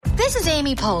This is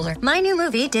Amy Poehler. My new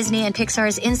movie, Disney and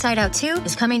Pixar's Inside Out 2,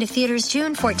 is coming to theaters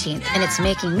June 14th, and it's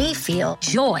making me feel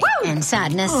joy and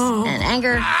sadness and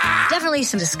anger, definitely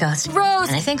some disgust, and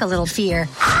I think a little fear.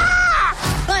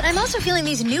 But I'm also feeling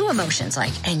these new emotions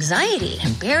like anxiety,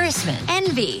 embarrassment,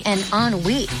 envy, and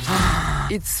ennui.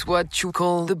 It's what you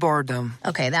call the boredom.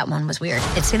 Okay, that one was weird.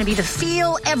 It's going to be the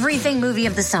feel everything movie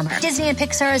of the summer. Disney and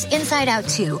Pixar's Inside Out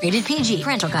 2. Rated PG.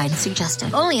 Parental guidance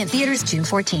suggested. Only in theaters June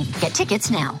 14th. Get tickets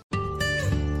now.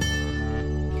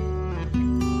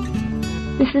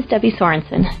 This is Debbie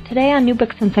Sorensen. Today on New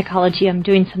Books in Psychology, I'm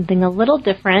doing something a little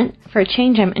different. For a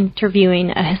change, I'm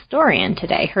interviewing a historian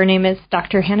today. Her name is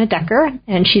Dr. Hannah Decker,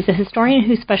 and she's a historian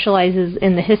who specializes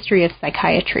in the history of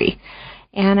psychiatry.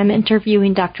 And I'm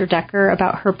interviewing Dr. Decker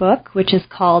about her book, which is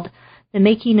called The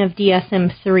Making of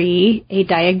DSM-3, A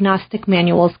Diagnostic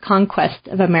Manual's Conquest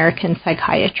of American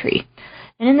Psychiatry.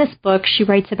 And in this book, she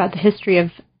writes about the history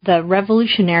of the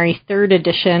revolutionary third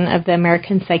edition of the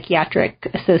American Psychiatric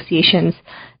Association's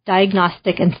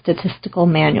Diagnostic and Statistical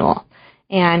Manual.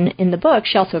 And in the book,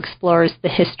 she also explores the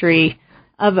history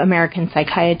of American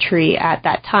psychiatry at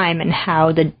that time and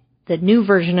how the new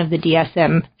version of the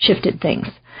DSM shifted things.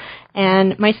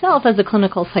 And myself, as a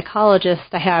clinical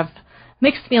psychologist, I have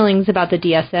mixed feelings about the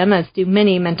DSM, as do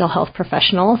many mental health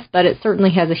professionals, but it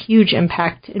certainly has a huge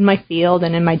impact in my field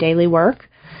and in my daily work.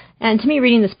 And to me,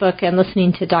 reading this book and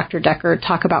listening to Dr. Decker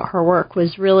talk about her work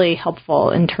was really helpful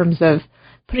in terms of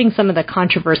putting some of the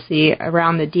controversy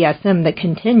around the DSM that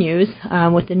continues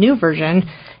with the new version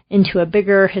into a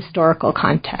bigger historical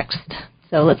context.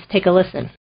 So let's take a listen.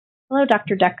 Hello,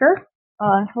 Dr. Decker.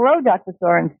 Hello, Dr.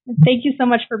 Sorensen. Thank you so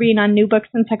much for being on New Books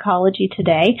in Psychology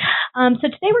today. So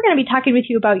today we're going to be talking with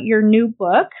you about your new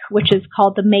book, which is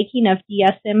called The Making of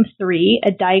DSM-3, A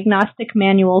Diagnostic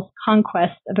Manual's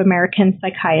Conquest of American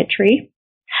Psychiatry.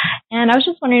 And I was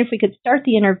just wondering if we could start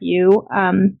the interview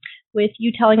with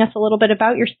you telling us a little bit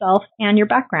about yourself and your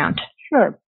background.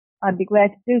 Sure. I'd be glad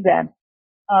to do that.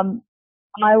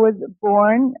 I was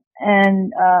born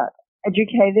and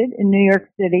educated in New York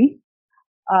City.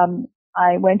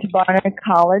 I went to Barnard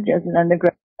College as an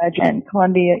undergraduate and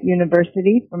Columbia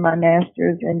University for my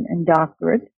master's and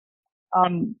doctorate.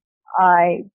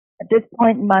 At this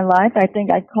point in my life, I think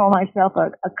I'd call myself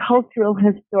a cultural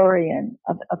historian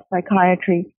of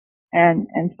psychiatry and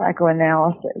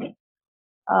psychoanalysis.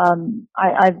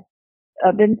 I've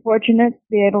been fortunate to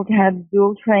be able to have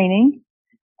dual training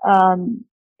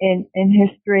in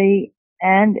history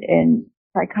and in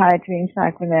psychiatry and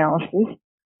psychoanalysis.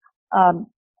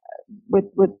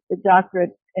 With the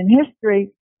doctorate in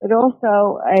history, but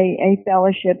also a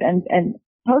fellowship and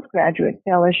postgraduate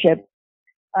fellowship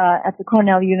at the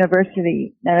Cornell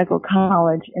University Medical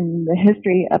College in the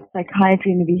history of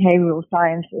psychiatry and the behavioral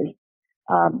sciences.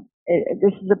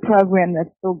 This is a program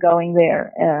that's still going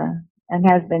there and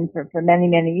has been for many,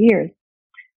 many years.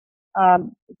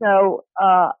 So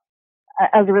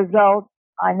as a result,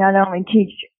 I not only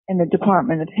teach in the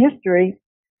Department of History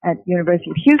at the University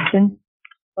of Houston,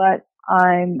 but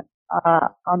I'm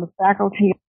on the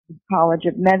faculty of the College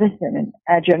of Medicine and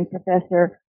adjunct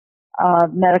professor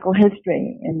of medical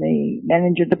history in the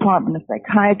Menninger Department of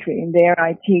Psychiatry. And there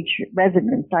I teach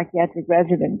psychiatric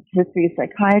residents, history of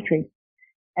psychiatry.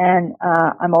 And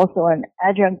I'm also an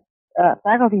adjunct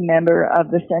faculty member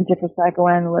of the Center for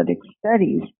Psychoanalytic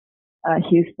Studies,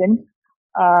 Houston,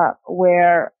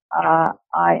 where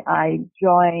I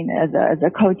join as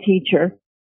a co-teacher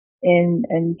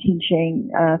in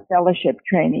teaching fellowship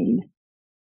trainees.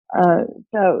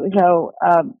 So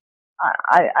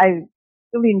I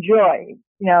really enjoy,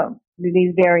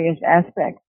 these various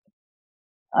aspects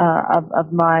of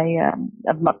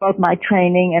both my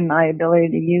training and my ability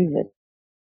to use it.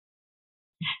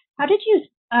 How did you?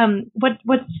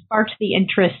 What sparked the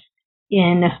interest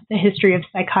in the history of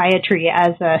psychiatry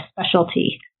as a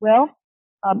specialty? Well,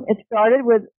 it started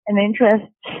with an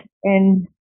interest in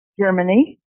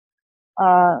Germany.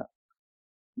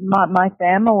 My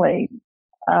family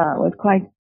was quite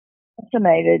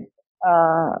decimated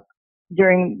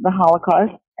during the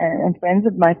Holocaust, and friends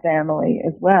of my family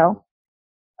as well.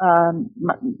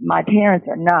 My parents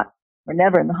were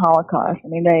never in the Holocaust. I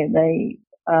mean, they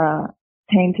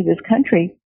came to this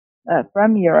country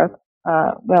from Europe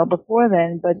well before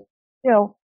then, but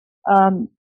still,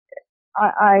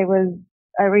 I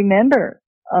remember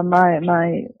my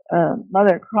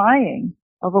mother crying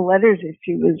over letters that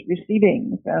she was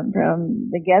receiving from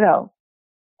the ghetto.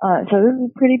 So this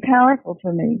was pretty powerful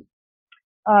for me.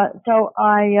 So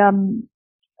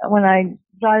when I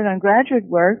decided on graduate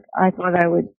work, I thought I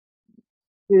would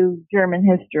do German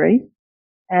history,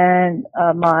 and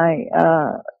my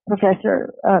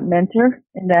professor mentor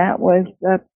in that was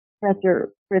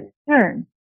Professor Fritz Stern.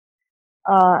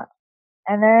 And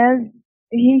as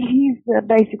he's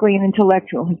basically an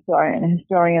intellectual historian, a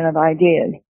historian of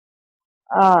ideas.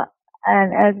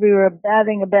 And as we were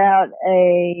batting about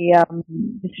a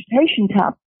dissertation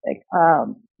topic,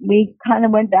 we kind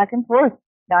of went back and forth.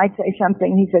 I'd say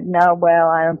something, he said, no, well,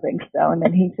 I don't think so. And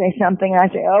then he'd say something, and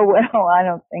I'd say, oh, well, I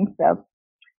don't think so.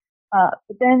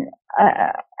 But then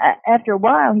after a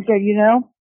while, he said,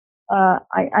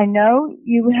 I know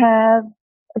you have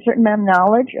a certain amount of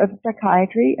knowledge of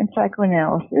psychiatry and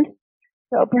psychoanalysis,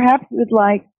 so perhaps you would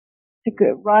like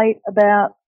to write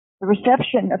about the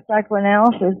reception of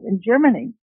psychoanalysis in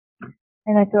Germany.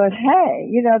 And I thought,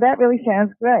 hey, that really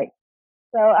sounds great.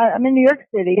 So I'm in New York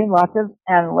City and lots of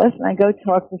analysts, and I go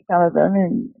talk to some of them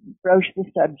and broach the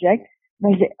subject.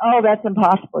 And they say, oh, that's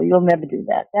impossible. You'll never do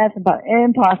that. That's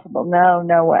impossible.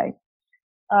 No way.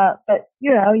 But,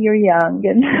 you're young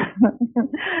and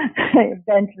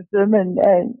venturesome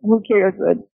and who cares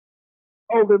what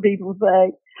older people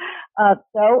say.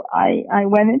 So I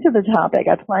went into the topic.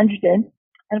 I plunged in.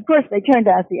 And of course, they turned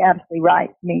out to be absolutely right.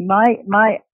 I mean,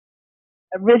 my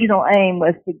original aim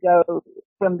was to go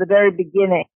from the very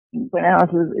beginning, when I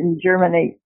was in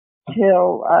Germany,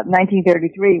 till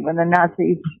 1933, when the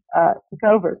Nazis took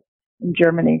over in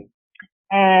Germany.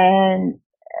 And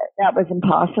that was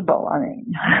impossible. I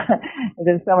mean,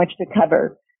 there's so much to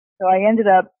cover. So I ended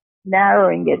up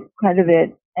narrowing it quite a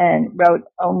bit and wrote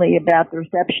only about the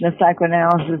reception of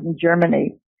psychoanalysis in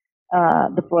Germany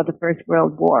before the First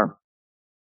World War.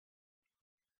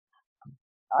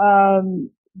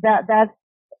 That's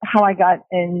how I got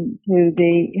into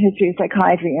the history of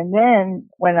psychiatry. And then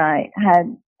when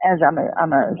as I'm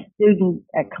a student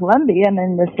at Columbia, I'm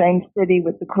in the same city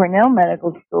with the Cornell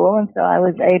Medical School, and so I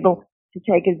was able to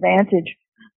take advantage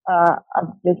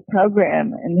of this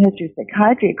program in the history of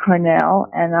psychiatry at Cornell,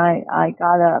 and I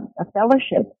got a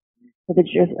fellowship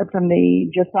from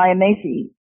the Josiah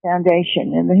Macy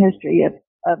Foundation in the history of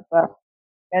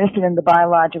medicine and the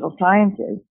biological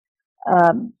sciences,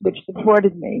 which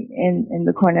supported me in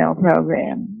the Cornell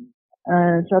program.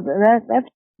 So that's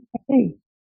me.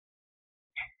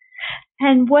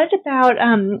 And what about,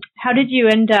 how did you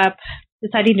end up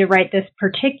deciding to write this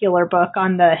particular book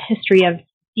on the history of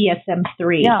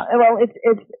DSM-3? Yeah, well,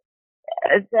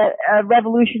 it's a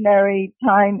revolutionary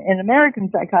time in American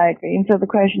psychiatry. And so the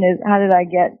question is, how did I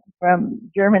get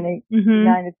from Germany to the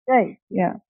United States?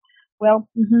 Yeah. Well,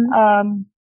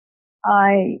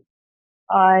 I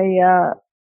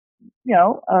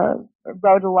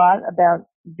wrote a lot about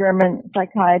German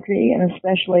psychiatry and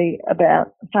especially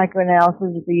about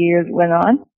psychoanalysis as the years went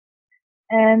on.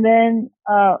 And then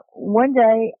one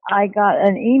day I got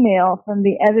an email from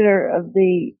the editor of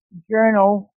the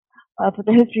journal for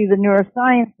the history of the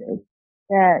neurosciences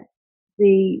that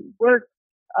the work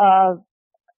of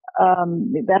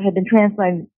that had been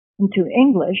translated into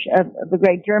English of the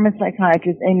great German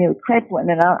psychiatrist Emil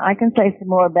Kraepelin, and I can say some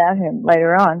more about him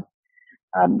later on,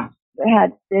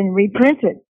 had been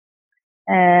reprinted.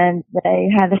 And they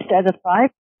had a set of 5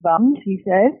 volumes, he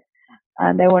said.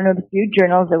 And they were one of the few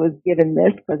journals that was given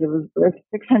this because it was worth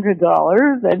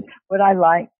 $600 and would I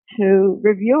like to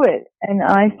review it? And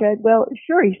I said, well,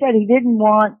 sure. He said he didn't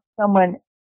want someone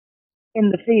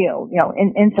in the field,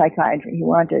 in psychiatry. He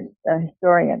wanted a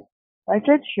historian. I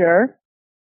said, sure.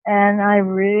 And I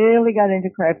really got into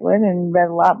Kraepelin and read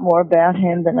a lot more about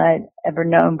him than I'd ever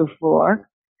known before.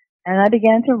 And I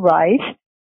began to write,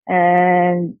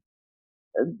 and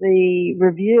the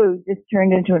review just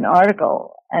turned into an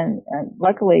article. And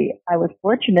luckily, I was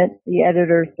fortunate. The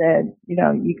editor said, you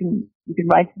can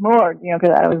write some more,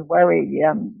 because I was worried,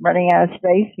 I'm running out of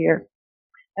space here.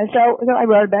 And so I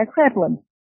wrote about Kraepelin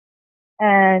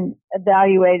and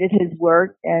evaluated his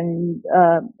work and,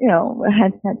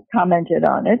 had commented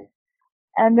on it.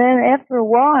 And then after a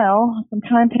while, some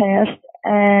time passed,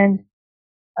 and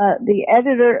the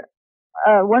editor,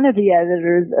 one of the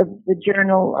editors of the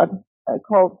journal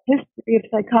called History of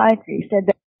Psychiatry said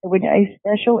that there would be a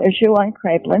special issue on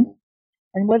Kraepelin,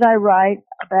 and would I write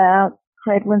about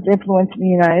Kraepelin's influence in the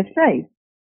United States?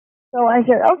 So I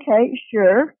said, okay,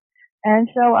 sure. And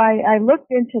so I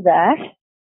looked into that,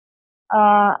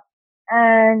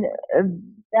 and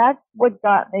that's what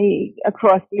got me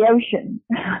across the ocean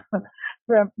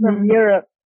from Europe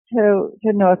to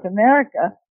North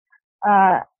America,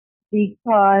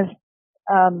 because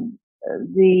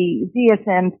the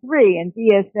DSM-3, and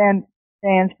DSM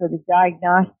stands for the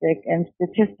Diagnostic and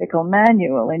Statistical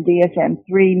Manual, and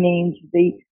DSM-3 means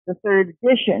the third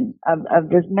edition of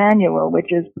this manual,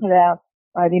 which is put out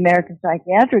by the American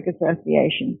Psychiatric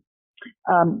Association.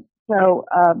 So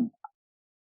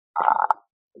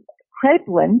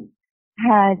Kraepelin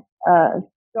had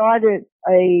started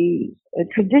a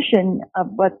tradition of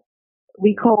what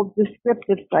we call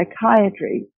descriptive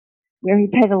psychiatry, where he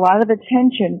paid a lot of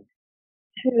attention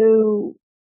to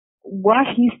what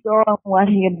he saw and what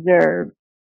he observed.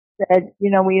 Said, we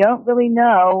don't really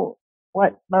know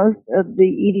what most of the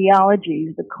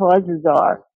etiologies, the causes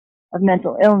are of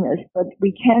mental illness, but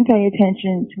we can pay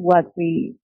attention to what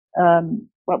we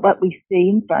see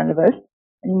in front of us,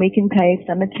 and we can pay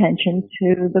some attention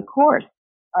to the course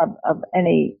of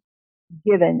any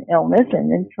given illness,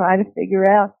 and then try to figure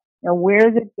out, where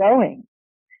is it going?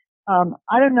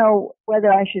 I don't know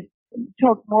whether I should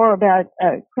talk more about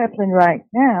Kraepelin right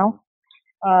now,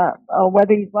 or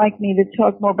whether you'd like me to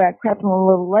talk more about Kraepelin a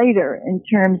little later in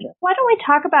terms of... Why don't we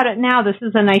talk about it now? This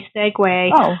is a nice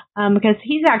segue. Because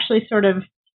he's actually sort of,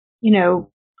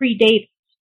 predates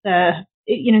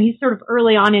he's sort of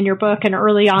early on in your book and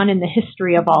early on in the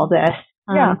history of all this.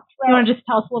 You want to just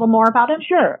tell us a little more about him?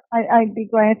 Sure. I'd be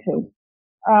glad to.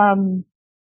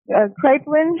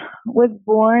 Kraepelin was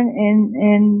born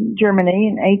in Germany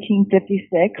in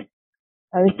 1856.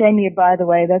 The same year, by the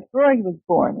way, that Freud was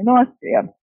born in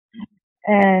Austria.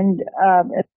 And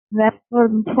that's sort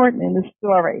of important in the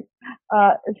story.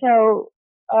 So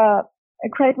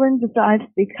Kraepelin decides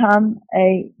to become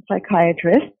a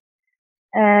psychiatrist.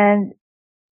 And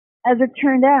as it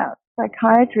turned out,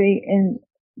 psychiatry in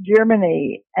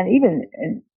Germany and even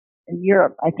in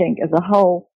Europe, I think, as a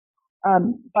whole,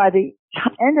 by the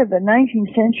end of the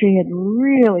 19th century had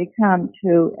really come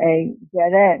to a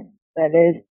dead end. That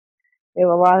is, there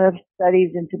were a lot of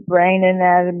studies into brain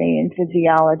anatomy and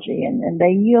physiology, and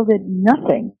they yielded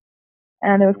nothing.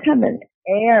 And there was kind of an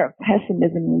air of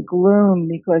pessimism and gloom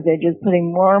because they're just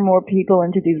putting more and more people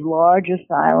into these large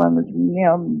asylums,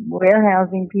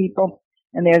 warehousing people,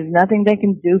 and there's nothing they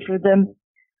can do for them.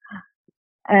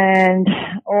 And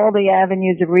all the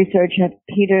avenues of research have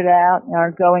petered out and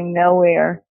are going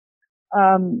nowhere.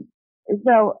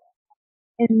 So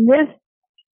in this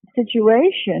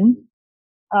situation,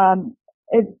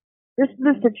 this is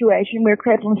a situation where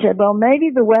Kraepelin said, well, maybe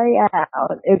the way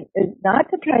out is not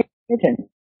to pay attention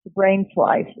to brain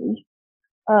slices,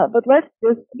 but let's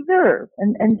just observe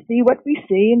and see what we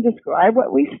see and describe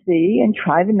what we see and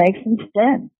try to make some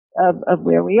sense of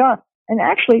where we are. And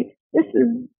actually, this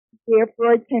is where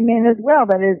Freud came in as well.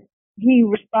 That is, he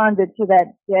responded to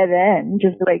that dead end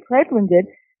just the way Kraepelin did,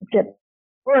 except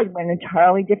Freud went an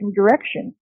entirely different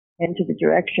direction, into the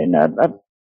direction of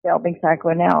developing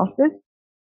psychoanalysis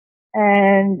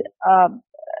and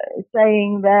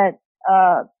saying that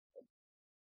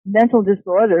mental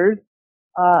disorders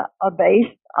are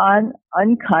based on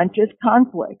unconscious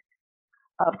conflict.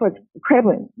 Of course,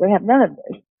 Kraepelin would have none of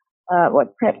this.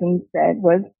 What Kraepelin said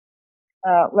was,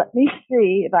 let me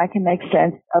see if I can make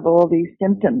sense of all these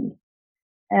symptoms.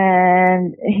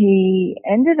 And he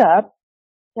ended up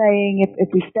saying if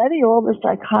we study all the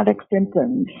psychotic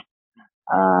symptoms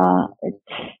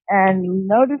and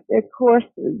notice their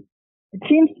courses, it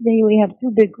seems to me we have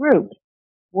two big groups.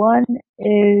 One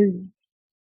is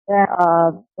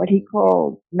what he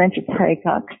called dementia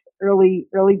praecox, early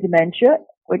dementia,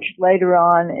 which later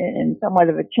on in somewhat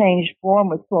of a changed form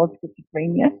was called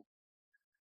schizophrenia.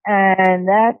 And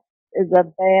that is a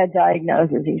bad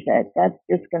diagnosis, he said. That's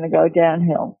just going to go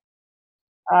downhill.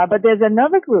 But there's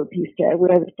another group, he said,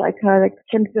 where the psychotic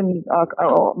symptoms are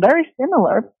all very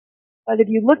similar. But if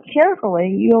you look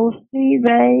carefully, you'll see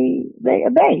they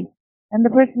abate, and the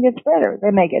person gets better.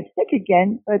 They may get sick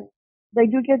again, but they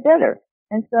do get better.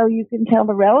 And so you can tell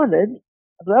the relatives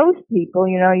of those people,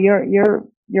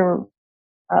 your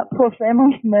poor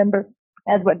family member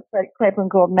has what Kraepelin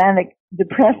called manic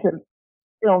depressive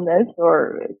illness,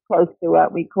 or close to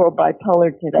what we call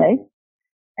bipolar today.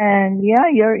 And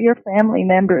your family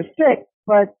member is sick,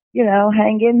 but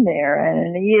hang in there, and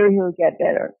in a year he'll get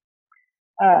better.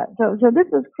 So this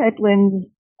is Kraepelin's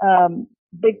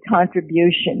big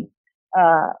contribution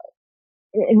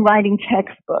in writing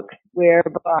textbooks,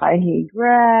 whereby he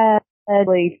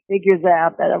gradually figures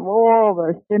out that of all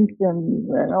the symptoms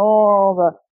and all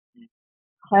the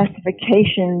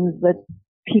classifications that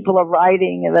people are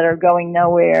writing that are going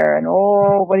nowhere, and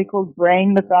all what he calls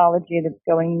brain mythology that's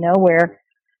going nowhere,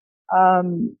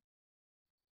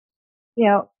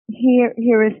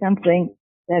 here is something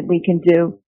that we can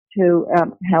do to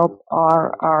help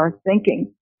our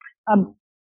thinking.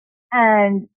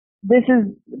 And this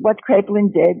is what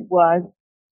Kraepelin did, was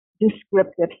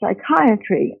descriptive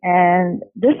psychiatry. And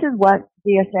this is what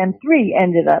DSM-3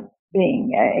 ended up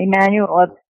being, a manual of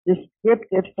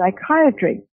descriptive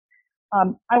psychiatry.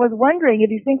 I was wondering, if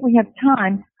you think we have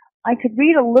time, I could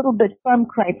read a little bit from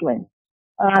Kraepelin,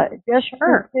 just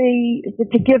Sure.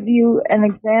 to give you an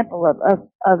example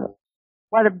of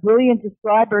what a brilliant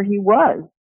describer he was.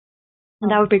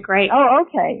 That would be great. Oh,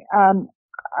 okay.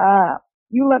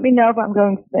 You let me know if I'm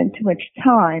going to spend too much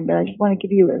time, but I just want to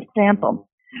give you a sample.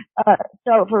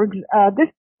 So for this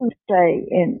would say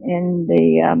in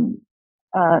the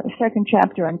second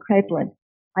chapter on Kraepelin,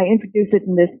 I introduce it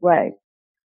in this way.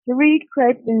 To read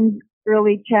Kraepelin's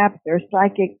early chapter,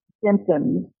 Psychic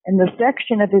Symptoms, in the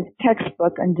section of his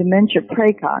textbook on dementia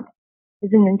praecox,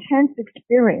 is an intense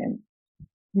experience.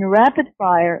 In a rapid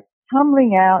fire,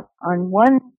 tumbling out on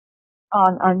one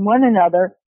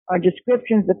another are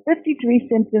descriptions of 53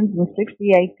 symptoms in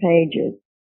 68 pages.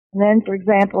 And then, for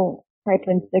example,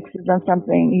 Kraepelin fixes on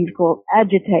something he's called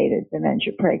agitated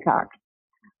dementia praecox.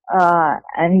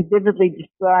 And he vividly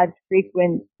describes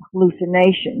frequent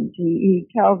hallucinations. He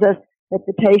tells us that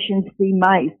the patients see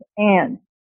mice, ants,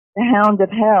 the hound of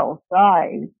hell,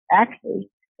 flies, axes.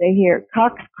 They hear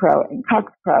cocks crowing,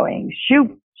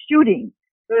 shooting,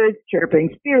 birds chirping,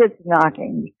 spirits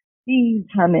knocking, bees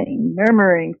humming,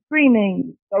 murmuring,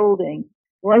 screaming, scolding,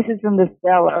 voices from the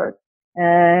cellar.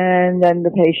 And then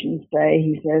the patients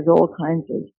he says all kinds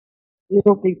of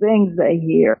filthy things they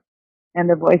hear. And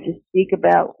the voices speak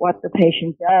about what the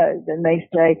patient does. And they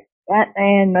say, that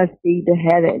man must be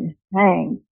beheaded,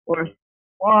 hanged, or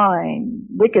swine,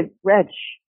 wicked wretch,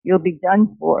 you'll be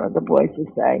done for, the voices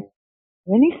say. And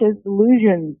then he says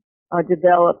delusions are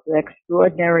developed with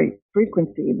extraordinary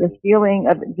frequency. The feeling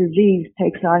of disease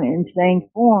takes on insane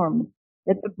forms,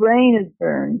 that the brain is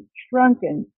burned,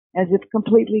 shrunken, as if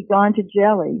completely gone to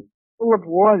jelly, full of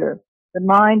water. The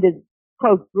mind is,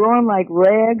 quote, drawn like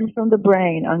rags from the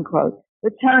brain, unquote.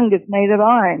 The tongue is made of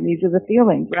iron. These are the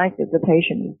feelings, right, that the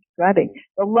patient is describing.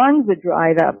 The lungs are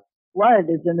dried up. Blood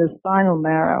is in the spinal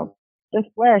marrow. The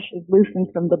flesh is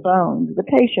loosened from the bones. The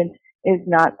patient is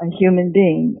not a human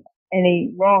being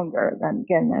any longer. And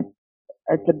again,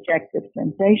 that's a subjective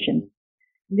sensation.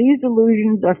 These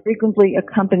delusions are frequently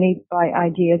accompanied by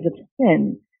ideas of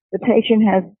sin. The patient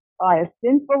has, by a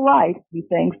sinful life, he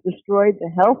thinks, destroyed the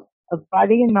health of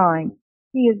body and mind.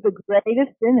 He is the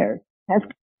greatest sinner, has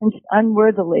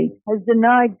unworthily, has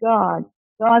denied God.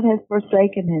 God has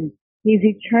forsaken him. He is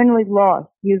eternally lost.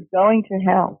 He is going to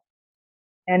hell.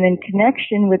 And in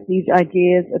connection with these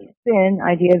ideas of sin,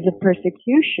 ideas of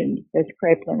persecution, says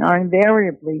Kraepelin, are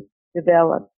invariably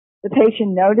developed. The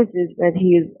patient notices that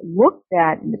he is looked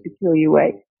at in a peculiar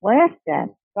way, laughed at,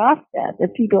 scoffed at,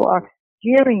 that people are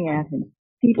jeering at him.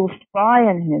 People spy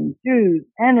on him, Jews,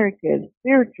 anarchists,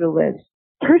 spiritualists,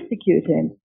 persecute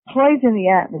him, poison the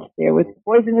atmosphere with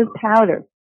poisonous powder.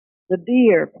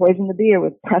 Poison the beer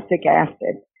with prussic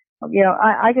acid. You know,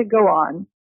 I could go on,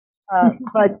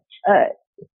 but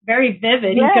very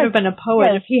vivid. Yes, he could have been a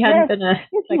poet if he hadn't been a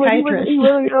psychiatrist. He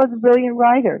really was a brilliant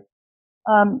writer.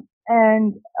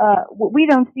 And we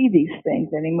don't see these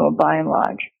things anymore, by and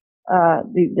large.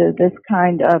 This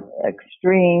kind of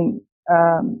extreme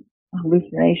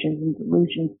hallucinations and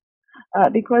delusions,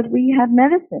 because we have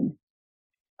medicine.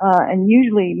 And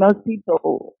usually most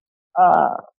people,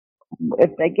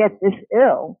 if they get this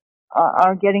ill,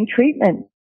 are getting treatment.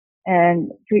 And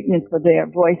treatment for their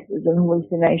voices and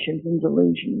hallucinations and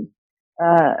delusions.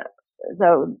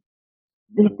 So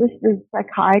this is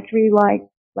psychiatry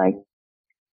like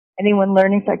anyone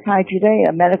learning psychiatry today,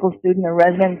 a medical student or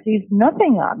resident sees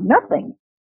nothing of, nothing.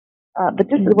 But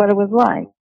this is what it was like.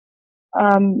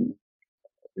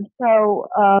 So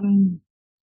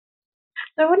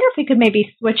I wonder if we could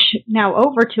maybe switch now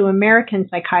over to American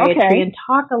psychiatry and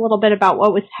talk a little bit about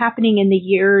what was happening in the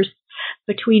years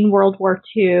between World War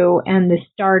II and the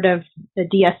start of the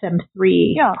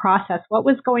DSM-3 process. What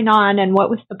was going on and what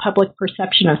was the public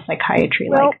perception of psychiatry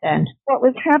like then? What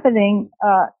was happening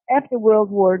after World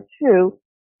War II,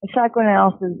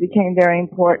 psychoanalysis became very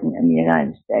important in the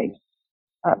United States,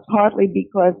 partly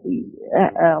because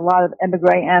a lot of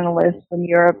emigre analysts from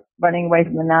Europe running away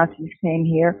from the Nazis came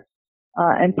here,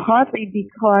 and partly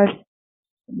because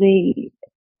the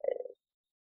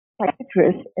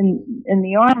psychiatrists in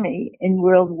the army in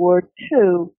World War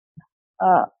II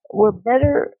were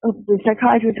better, the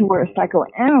psychiatrists who were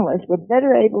psychoanalysts were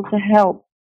better able to help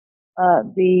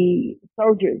the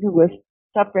soldiers who were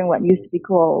suffering what used to be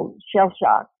called shell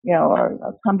shock, or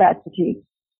combat fatigue,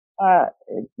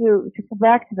 to come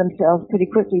back to themselves pretty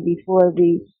quickly before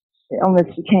the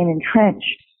illness became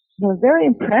entrenched. It was very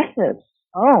impressive.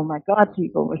 Oh my God,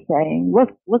 people were saying,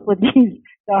 look what these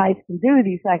guys can do,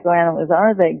 these psychoanalysts,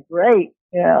 aren't they great?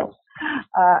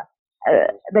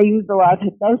 They used a lot of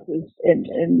hypnosis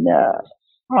in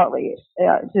partly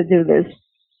to do this.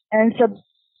 And so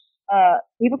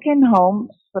people came home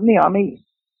from the army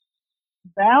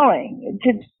vowing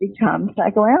to become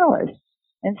psychoanalysts.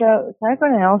 And so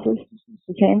psychoanalysis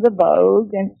became the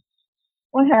vogue, and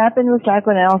what happened was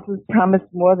psychoanalysis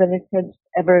promised more than it could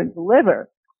ever deliver.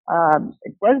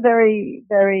 It was very,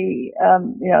 very,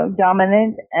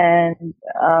 dominant, and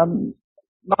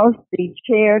most of the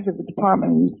chairs of the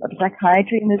Department of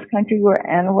Psychiatry in this country were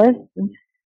analysts, and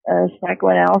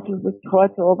psychoanalysis was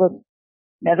taught to all the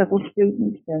medical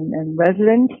students and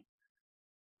residents.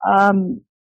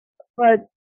 But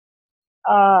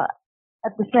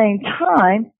at the same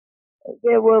time,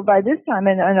 there were, by this time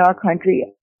in our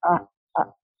country,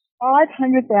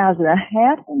 500,000,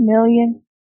 500,000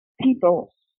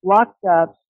 people locked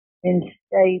up in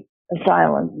state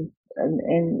asylums,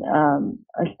 in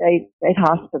state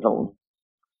hospitals.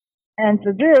 And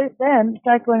for them,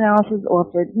 psychoanalysis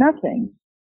offered nothing.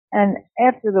 And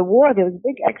after the war, there was a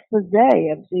big expose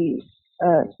of the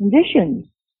conditions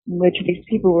in which these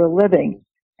people were living.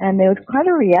 And there was quite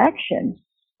a reaction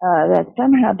that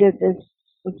somehow this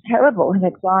was terrible and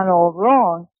had gone all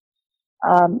wrong.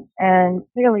 And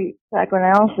clearly,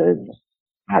 psychoanalysis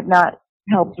had not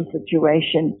helped the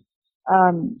situation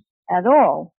at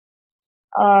all.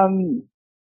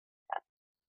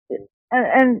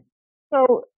 And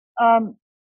so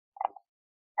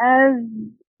as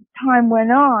time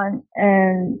went on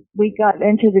and we got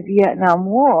into the Vietnam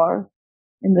War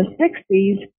in the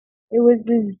 60s, it was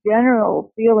this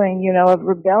general feeling, of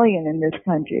rebellion in this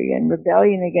country and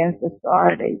rebellion against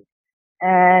authority,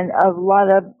 and a lot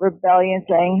of rebellion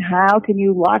saying, how can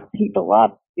you lock people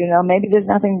up? Maybe there's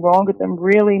nothing wrong with them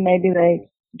really. Maybe they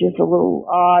just a little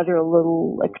odd or a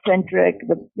little eccentric,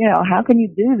 but, how can you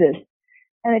do this?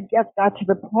 And it just got to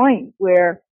the point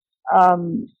where,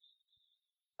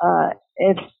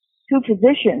 if two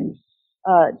physicians,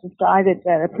 decided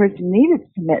that a person needed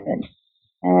commitment,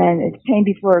 and it came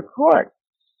before a court,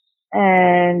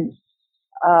 and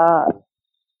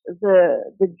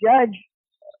the judge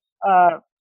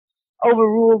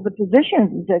overruled the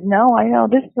physicians and said, no, I know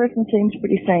this person seems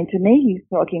pretty sane to me. He's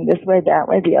talking this way, that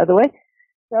way, the other way.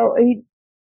 So he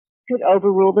could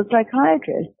overrule the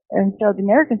psychiatrist. And so the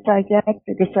American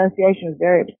Psychiatric Association was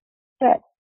very upset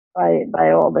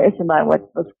by all this and by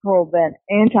what was called then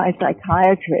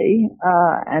anti-psychiatry.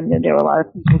 And then there were a lot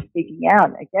of people speaking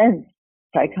out against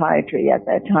psychiatry at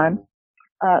that time.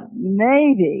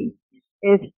 Maybe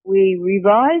if we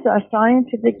revise our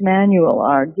scientific manual,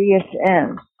 our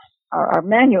DSM, our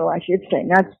manual, I should say,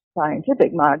 not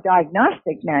scientific, our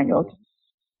diagnostic manual, to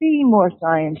be more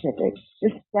scientific,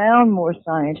 just sound more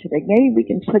scientific. Maybe we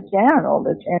can put down all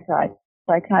this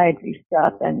anti-psychiatry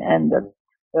stuff and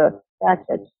the fact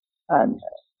that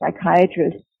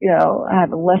psychiatrists,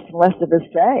 have less and less of a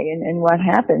say in what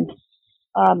happens.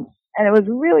 And it was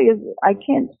really, I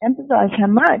can't emphasize how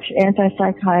much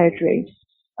anti-psychiatry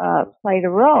played a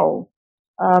role.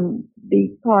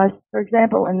 Because, for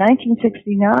example, in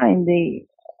 1969, the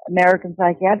American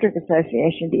Psychiatric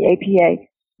Association, the APA,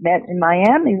 met in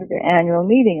Miami with their annual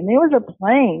meeting, and there was a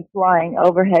plane flying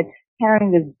overhead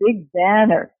carrying this big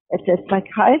banner that said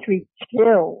 "Psychiatry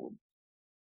Killed."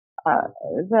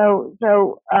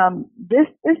 This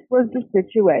was the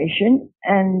situation,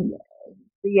 and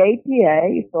the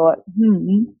APA thought,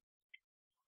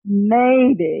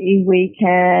 maybe we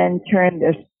can turn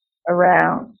this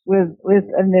around with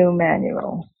a new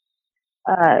manual.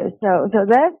 So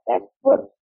that's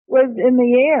what was in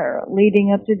the air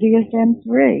leading up to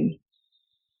DSM-3.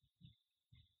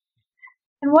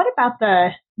 And what about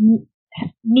the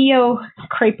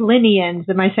neo-Kraepelinians?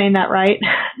 Am I saying that right?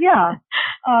 Yeah.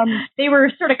 They were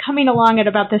sort of coming along at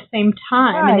about the same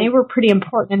time, right. And they were pretty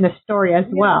important in the story as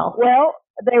well. Well,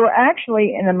 they were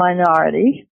actually in a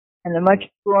minority, and a much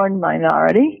scorned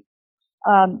minority.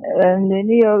 And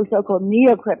the so-called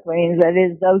neo-Kraepelinians, that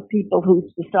is, those people who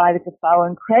decided to follow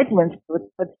in Kraepelin's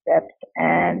footsteps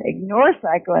and ignore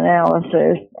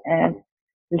psychoanalysis and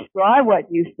describe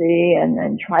what you see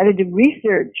and try to do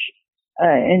research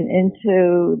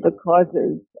into the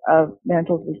causes of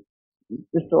mental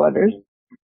disorders.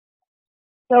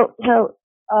 So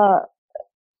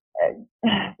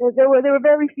there were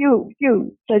very few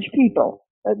such people.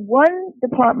 But one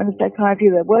department of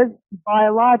psychiatry that was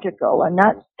biological and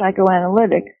not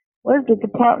psychoanalytic was the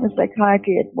Department of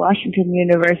Psychiatry at Washington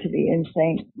University in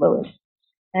St. Louis.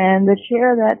 And the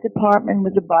chair of that department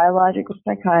was a biological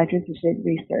psychiatrist who did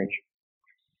research.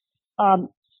 And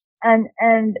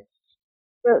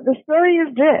the story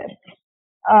is this.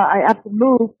 I have to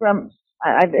move from,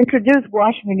 I've introduced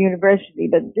Washington University,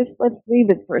 but just let's leave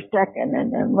it for a second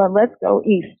and let's go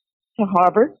east to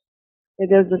Harvard.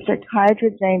 There's a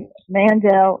psychiatrist named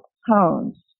Mandel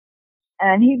Cohn.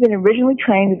 And he'd been originally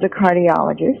trained as a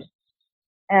cardiologist,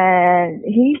 and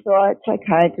he thought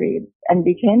psychiatry, and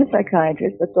became a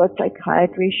psychiatrist, but thought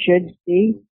psychiatry should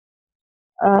be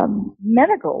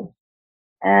medical.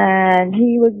 And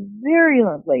he was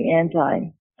virulently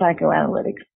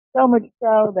anti-psychoanalytics, so much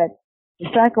so that the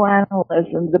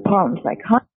psychoanalysts in the Department of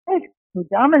Psychiatry, who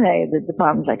dominated the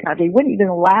Department of Psychiatry, wouldn't even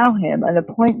allow him an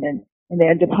appointment in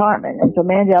their department. And so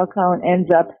Mandel Cohn ends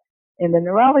up in the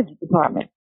neurology department.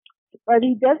 But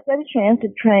he does get a chance to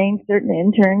train certain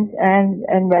interns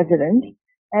and residents,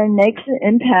 and makes an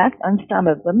impact on some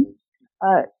of them.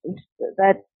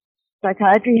 That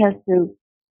psychiatry has to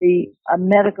be a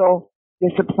medical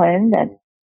discipline, that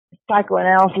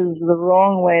psychoanalysis is the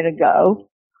wrong way to go.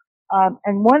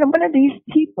 And one of these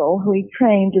people who he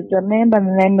trains is a man by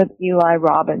the name of Eli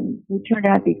Robbins, who turned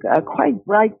out to be a quite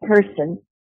bright person.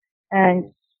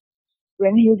 And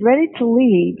when he was ready to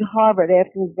leave Harvard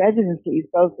after his residencies,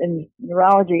 both in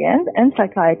neurology and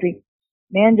psychiatry,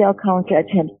 Mandel Cohn said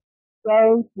to him,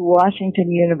 "Go to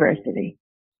Washington University.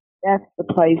 That's the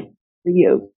place for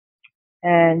you."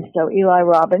 And so Eli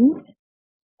Robbins,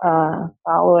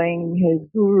 following his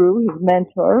guru, his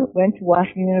mentor, went to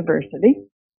Washington University,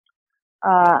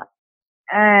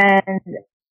 and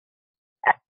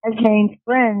became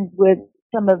friends with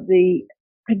some of his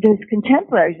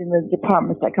contemporaries in the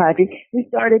Department of Psychiatry, who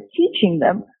started teaching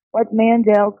them what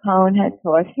Mandel Cohn had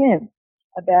taught him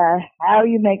about how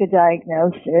you make a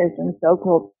diagnosis and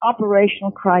so-called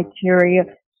operational criteria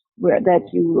that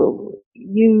you will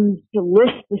use to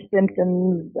list the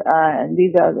symptoms, and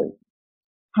these are the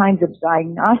kinds of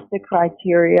diagnostic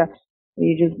criteria.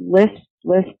 You just list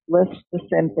the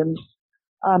symptoms.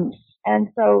 And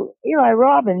so Eli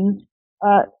Robbins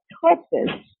taught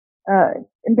this,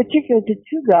 in particular to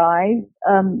two guys,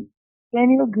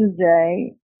 Daniel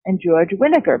Gouzet and George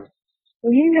Winnaker. So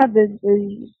here you have this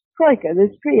troika,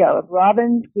 this trio of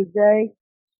Robbins, Gouzet,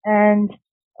 and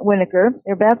Winnaker.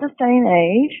 They're about the same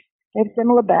age. They have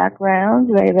similar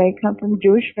backgrounds. They come from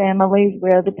Jewish families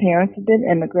where the parents have been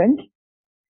immigrants.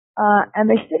 And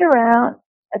they sit around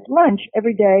at lunch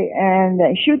every day and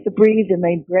they shoot the breeze and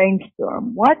they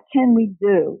brainstorm. What can we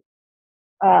do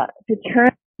to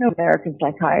turn American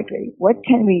psychiatry? What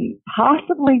can we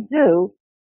possibly do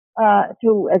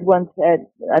to, as one said,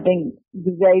 I think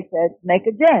Gouzet said, make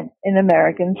a dent in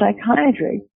American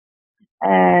psychiatry?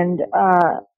 And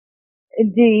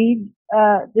indeed,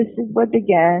 this is what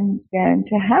began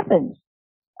to happen.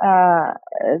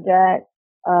 That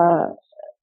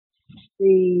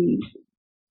the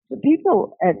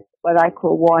people at what I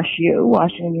call WashU,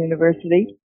 Washington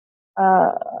University,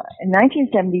 in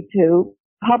 1972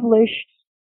 published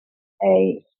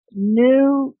a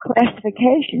new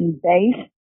classification based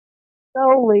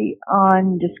solely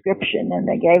on description, and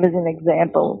they gave as an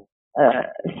example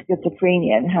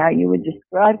schizophrenia and how you would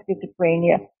describe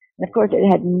schizophrenia. And of course, it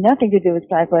had nothing to do with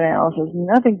psychoanalysis,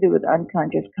 nothing to do with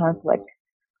unconscious conflict.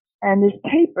 And this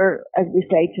paper, as we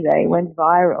say today, went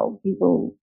viral.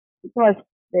 People, because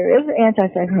there is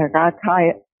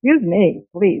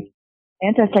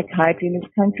anti-psychiatry in this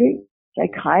country.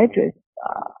 Psychiatrists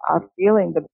are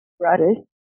feeling the brutus.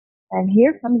 And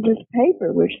here comes this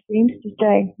paper, which seems to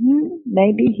say,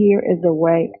 maybe here is a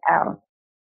way out.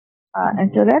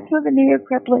 And so that's what the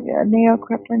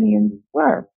neo-Kraepelinians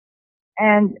were.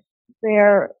 And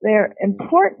they're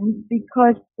important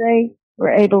because they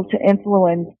were able to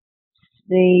influence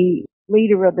the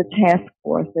leader of the task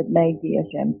force that made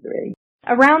DSM-3.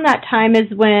 Around that time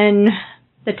is when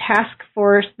the task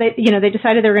force, they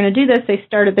decided they were going to do this. They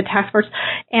started the task force,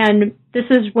 and this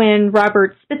is when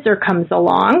Robert Spitzer comes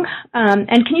along. And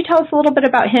can you tell us a little bit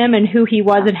about him and who he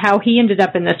was and how he ended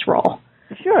up in this role?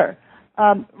 Sure.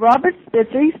 Robert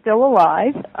Spitzer, he's still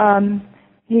alive.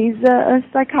 He's a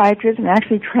psychiatrist and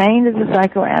actually trained as a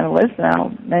psychoanalyst, and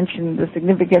I'll mention the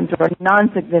significance or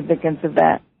non-significance of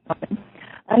that.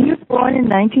 He was born in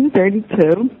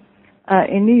 1932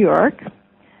 in New York,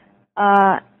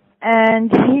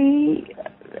 and he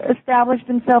established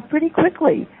himself pretty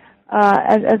quickly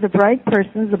as a bright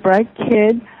person, as a bright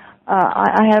kid.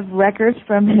 I have records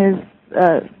from his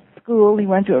school. He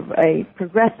went to a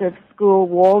progressive school,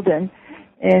 Walden,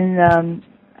 in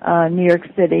New York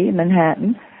City,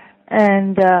 Manhattan,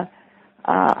 and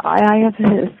I have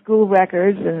his school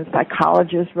records and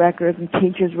psychologist records and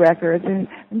teachers' records, and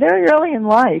very early in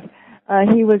life,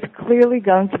 he was clearly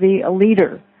going to be a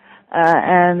leader,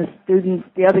 and the students,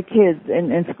 the other kids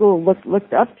in school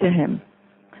looked up to him.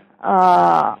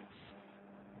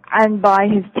 And by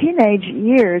his teenage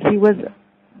years, he was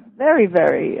very,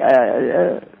 very,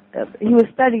 he was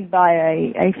studied by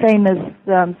a famous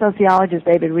sociologist,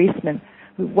 David Reisman,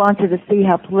 wanted to see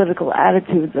how political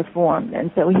attitudes are formed.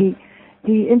 And so he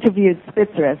interviewed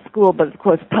Spitzer at school, but of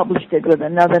course published it with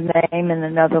another name and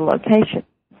another location.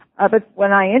 But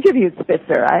when I interviewed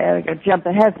Spitzer, I jump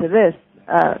ahead to this,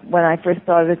 when I first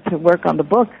started to work on the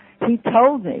book, he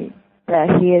told me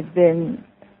that he had been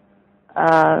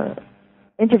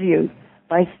interviewed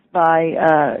by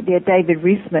David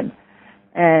Reisman,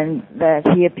 and that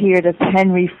he appeared as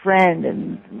Henry Friend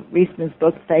in Reisman's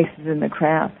book Faces in the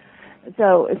Crowd.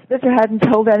 So Spitzer hadn't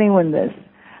told anyone this,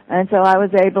 and so I was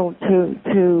able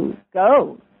to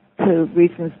go to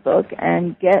Reisman's book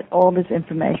and get all this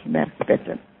information about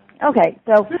Spitzer. Okay,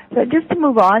 so just to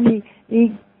move on,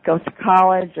 he goes to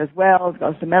college as well,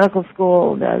 goes to medical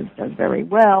school, does very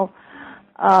well,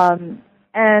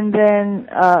 and then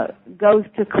goes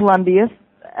to Columbia,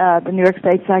 the New York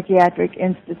State Psychiatric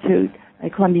Institute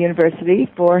at Columbia University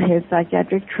for his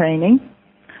psychiatric training,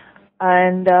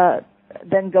 and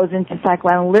then goes into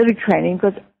psychoanalytic training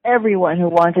because everyone who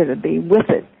wanted to be with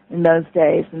it in those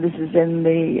days, and this is in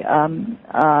the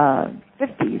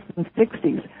 50s and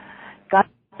 60s, got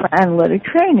analytic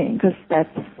training because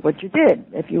that's what you did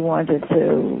if you wanted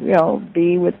to,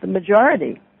 be with the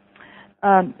majority.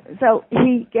 So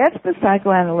he gets the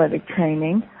psychoanalytic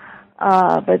training,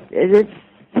 but it's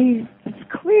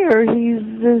clear he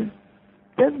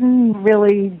doesn't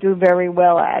really do very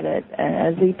well at it,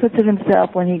 as he puts it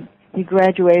himself when he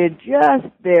graduated just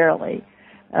barely,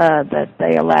 that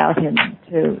they allowed him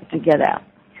to get out.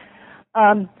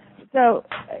 So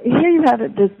here you have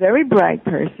this very bright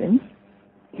person.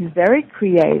 He's very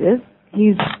creative.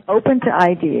 He's open to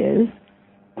ideas.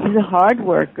 He's a hard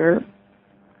worker.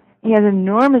 He has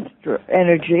enormous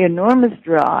energy, enormous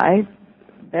drive,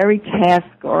 very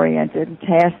task-oriented and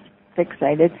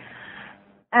task-fixated,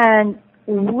 and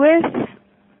with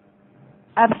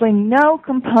absolutely no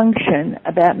compunction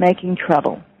about making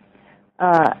trouble.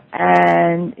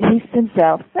 And he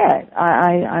himself said,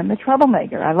 I'm a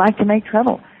troublemaker. I like to make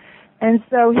trouble. And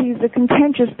so he's a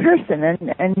contentious person,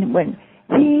 and when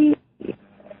he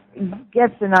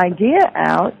gets an idea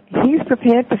out, he's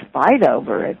prepared to fight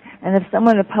over it. And if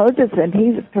someone opposes him,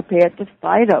 he's prepared to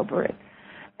fight over it.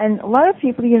 And a lot of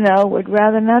people, would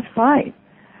rather not fight.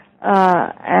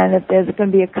 And if there's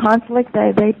going to be a conflict,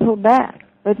 they pull back,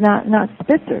 but not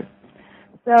Spitzer.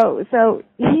 So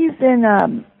he's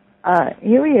in,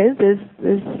 here he is,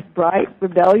 this bright,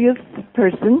 rebellious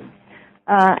person,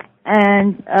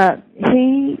 and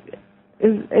he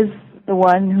is the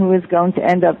one who is going to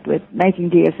end up with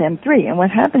making DSM-3. And what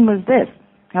happened was this,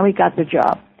 how he got the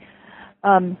job.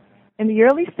 In the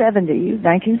early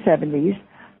 1970s,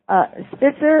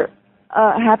 Spitzer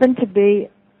happened to be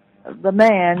the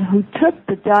man who took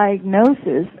the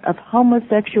diagnosis of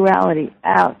homosexuality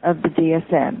out of the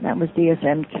DSM. That was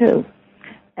DSM-2.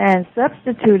 And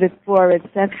substituted for it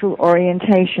sexual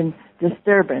orientation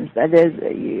disturbance. That is,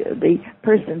 the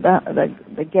person,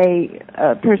 the gay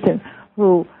person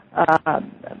who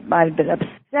might have been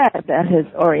upset about his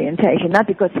orientation, not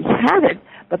because he had it,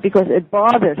 but because it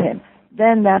bothered him.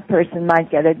 Then that person might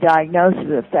get a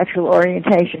diagnosis of sexual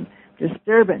orientation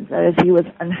disturbance. That is, he was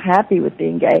unhappy with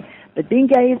being gay. But being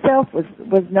gay itself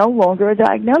was no longer a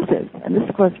diagnosis. And this,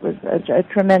 of course, was a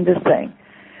tremendous thing.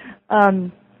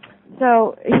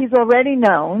 So he's already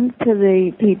known to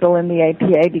the people in the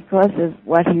APA because of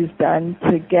what he's done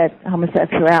to get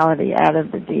homosexuality out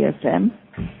of the DSM.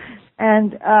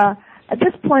 And at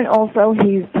this point also,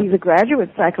 he's a graduate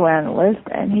psychoanalyst,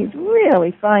 and he's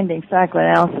really finding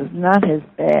psychoanalysis not his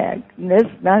bag,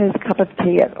 not his cup of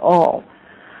tea at all.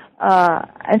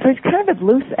 And so he's kind of at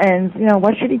loose ends.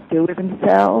 What should he do with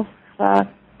himself?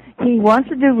 He wants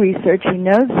to do research. He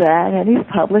knows that, and he's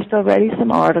published already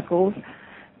some articles.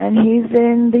 And he's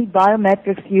in the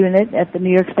biometrics unit at the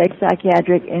New York State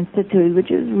Psychiatric Institute,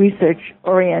 which is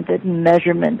research-oriented and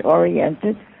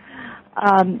measurement-oriented.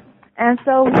 And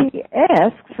so he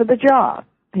asks for the job.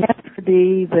 He asks to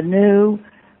be the new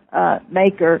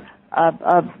maker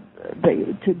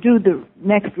to do the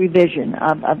next revision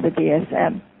of the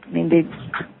DSM. I mean, the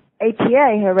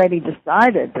APA had already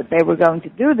decided that they were going to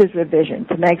do this revision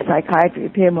to make psychiatry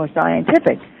appear more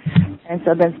scientific. And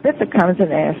so then Spitzer comes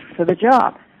and asks for the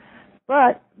job.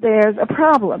 But there's a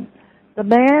problem. The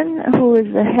man who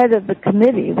is the head of the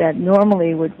committee that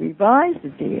normally would revise the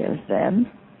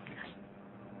DSM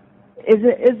is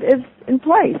in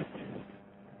place.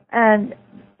 And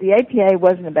the APA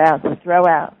wasn't about to throw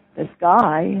out this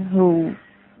guy who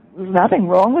was nothing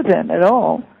wrong with him at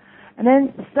all. And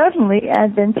then suddenly,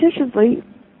 adventitiously,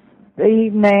 the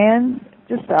man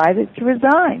decided to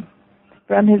resign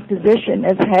from his position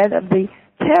as head of the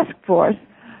task force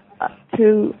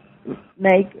to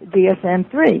make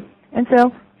DSM-3. And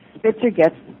so Spitzer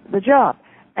gets the job.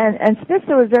 And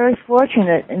Spitzer was very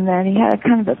fortunate in that he had a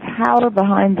kind of a power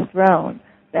behind the throne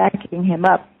backing him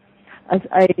up. A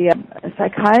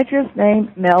psychiatrist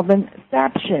named Melvin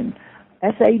Sapshin,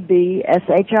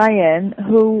 Sabshin,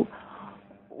 who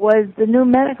was the new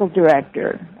medical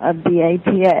director of the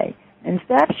APA. And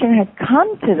Sapshin had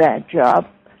come to that job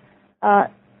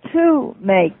to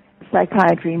make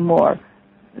psychiatry more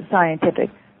scientific,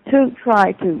 to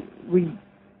try to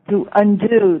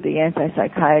undo the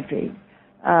anti-psychiatry.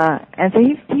 And so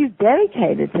he's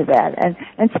dedicated to that.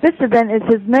 And Spitzer then is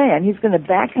his man. He's going to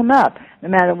back him up no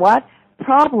matter what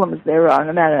problems there are,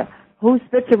 no matter who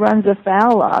Spitzer runs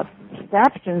afoul of.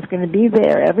 Sapshin's going to be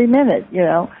there every minute,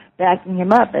 backing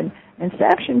him up. And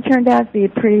Sapshin turned out to be a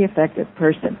pretty effective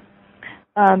person.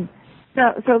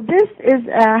 So this is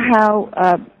how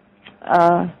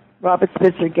Robert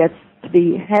Spitzer gets to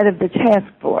be head of the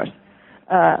task force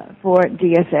for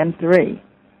DSM-3.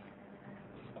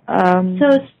 So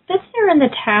Spitzer and the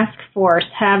task force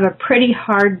have a pretty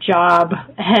hard job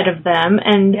ahead of them.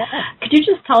 And could you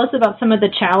just tell us about some of the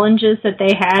challenges that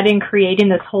they had in creating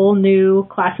this whole new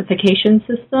classification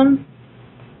system?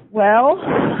 Well,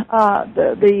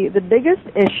 the biggest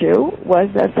issue was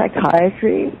that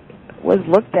psychiatry was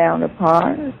looked down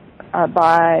upon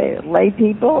by lay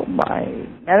people, by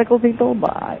medical people,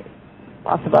 by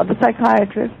lots of other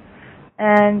psychiatrists,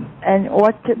 and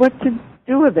what to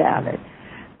do about it.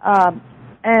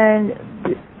 And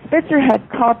Spitzer had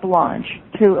carte blanche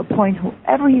to appoint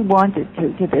whoever he wanted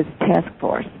to this task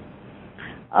force.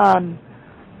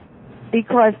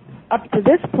 Because up to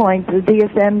this point, the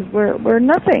DSMs were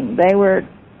nothing. They were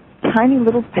tiny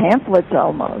little pamphlets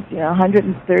almost,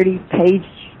 130-page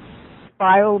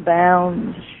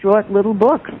spiral-bound, short little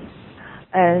books.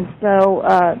 And so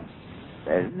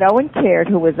no one cared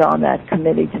who was on that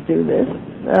committee to do this.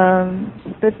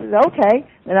 Spitzer said, okay,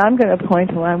 then I'm going to appoint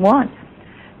who I want.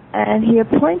 And he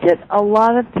appointed a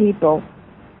lot of people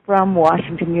from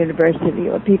Washington University,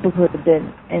 or people who had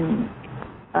been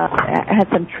had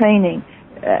some training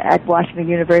at Washington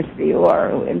University,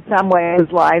 or in some way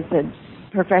whose lives had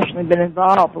professionally been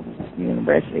involved with the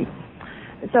university.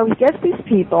 So he gets these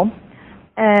people,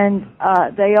 and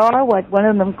they are what one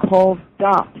of them called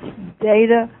DOPS,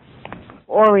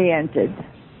 data-oriented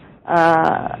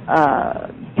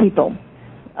people,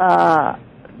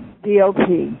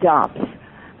 DOPS.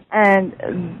 And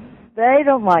they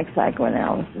don't like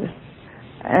psychoanalysis.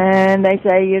 And they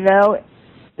say,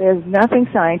 there's nothing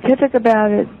scientific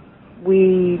about it.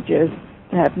 We just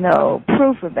have no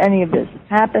proof of any of this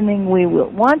happening. We will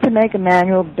want to make a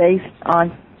manual based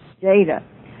on data.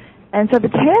 And so the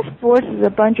task force is a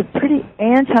bunch of pretty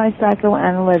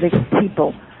anti-psychoanalytic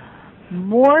people,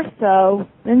 more so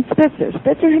than Spitzer.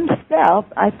 Spitzer himself,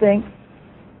 I think,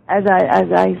 as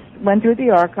I went through the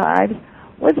archives,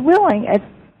 was willing at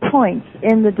points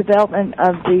in the development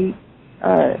of the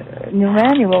new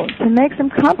manual to make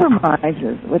some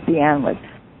compromises with the analysts.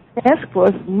 The task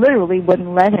force literally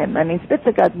wouldn't let him. I mean,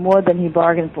 Spitzer got more than he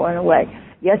bargained for in a way.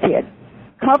 Yes, he had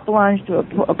carte blanche to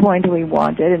appoint who he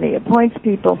wanted, and he appoints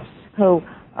people who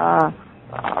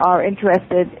are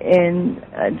interested in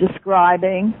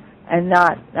describing and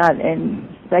not in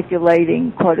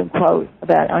speculating, quote unquote,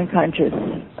 about unconscious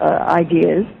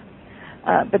ideas.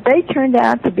 But they turned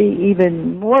out to be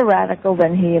even more radical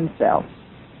than he himself.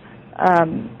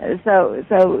 So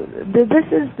this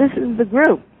is the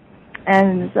group,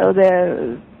 and so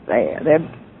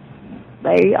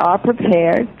they are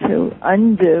prepared to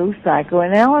undo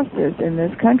psychoanalysis in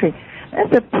this country.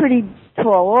 That's a pretty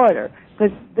tall order,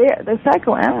 because the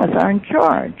psychoanalysts are in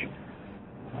charge.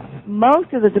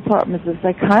 Most of the departments of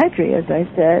psychiatry, as I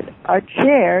said, are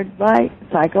chaired by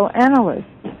psychoanalysts.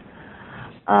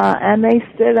 And they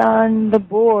sit on the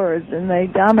boards, and they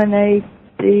dominate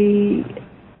the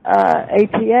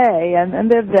APA, and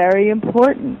they're very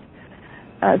important.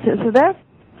 So that's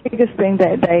the biggest thing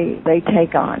that they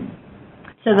take on.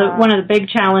 So one of the big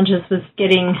challenges was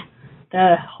getting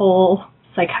the whole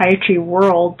psychiatry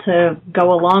world to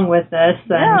go along with this.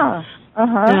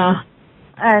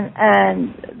 And,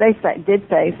 And they did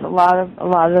face a lot of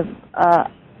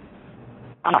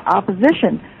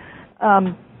opposition.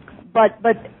 But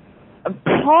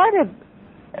part of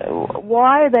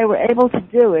why they were able to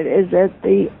do it is that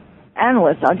the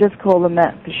analysts, I'll just call them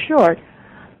that for short,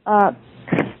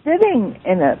 sitting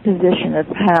in a position of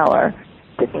power,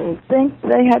 didn't think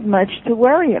they had much to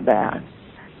worry about.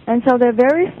 And so they're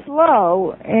very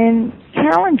slow in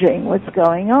challenging what's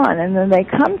going on. And then they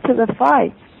come to the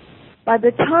fight. By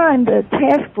the time the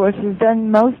task force has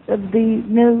done most of the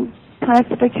new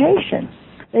classification,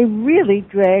 they really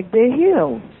drag their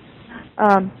heels.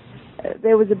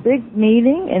 there was a big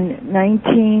meeting in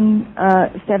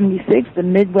 1976, the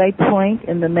midway point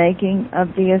in the making of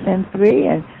DSM-3,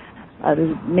 and there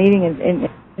was a meeting in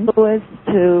Louis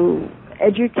to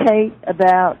educate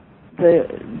about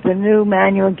the new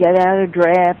manual, get out a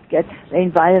draft. They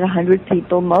invited 100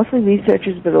 people, mostly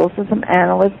researchers, but also some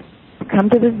analysts, to come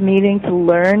to this meeting to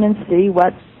learn and see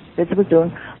what Spitzer was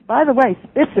doing. By the way,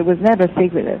 Spitzer was never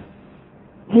secretive.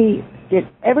 He did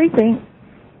everything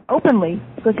openly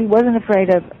because he wasn't afraid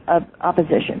of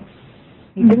opposition.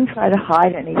 He didn't try to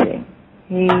hide anything.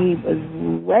 He was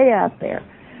way out there.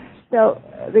 So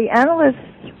the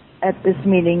analysts at this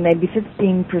meeting, maybe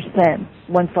 15%, 15,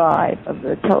 of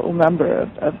the total number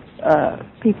of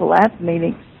people at the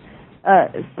meeting,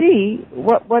 see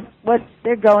what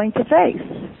they're going to face.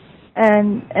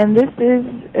 And this is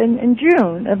in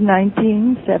June of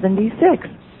 1976.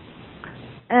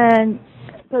 And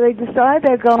so they decide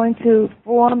they're going to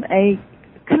form a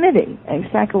committee, a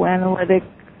psychoanalytic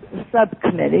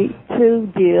subcommittee, to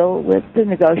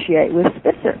negotiate with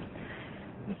Spitzer.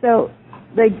 So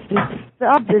they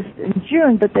start this in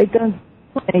June, but they don't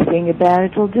do anything about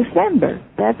it till December.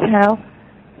 That's how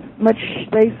much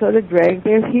they sort of drag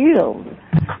their heels.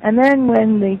 And then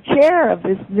when the chair of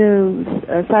this new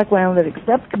psychoanalytic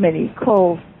subcommittee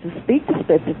calls to speak to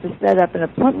Spitzer to set up an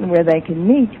appointment where they can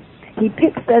meet, he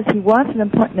says he wants an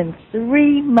appointment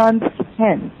 3 months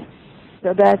hence.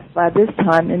 So that's by this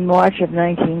time in March of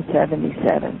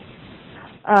 1977.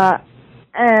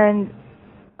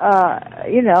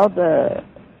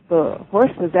 The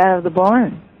horse was out of the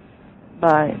barn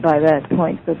by that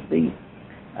point, because the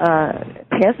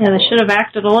task they should have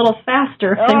acted a little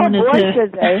faster if they wanted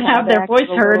to have their voice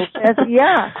heard.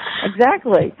 Yeah,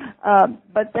 exactly.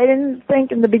 But they didn't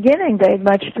think in the beginning they had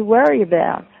much to worry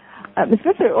about.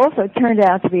 Spitzer also turned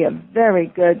out to be a very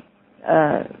good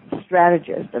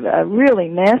strategist, a really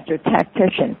master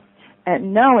tactician,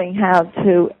 and knowing how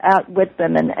to outwit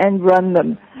them and run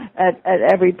them at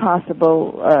every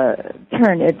possible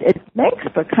turn. It makes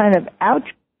for kind of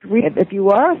ouch if you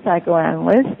are a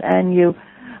psychoanalyst, and you,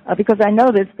 because I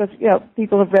know this because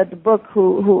people have read the book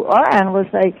who are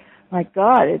analysts say, my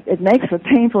God, it makes for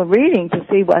painful reading to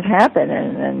see what happened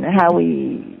and how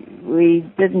we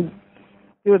didn't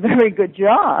do a very good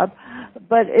job.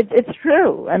 But it's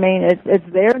true. I mean, it's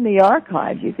there in the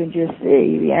archives. You can just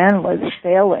see the analysts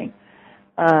failing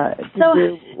to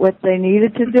do what they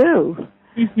needed to do.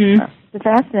 Mm-hmm. It's a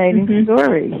fascinating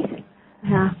story.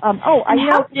 Yeah.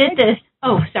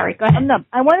 Sorry, go ahead. No,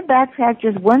 I want to backtrack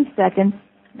just 1 second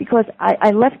because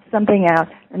I left something out,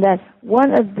 and that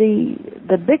one of the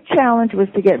big challenge was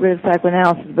to get rid of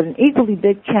psychoanalysis, but an equally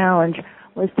big challenge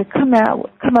was to come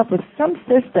up with some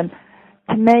system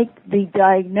to make the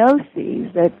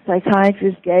diagnoses that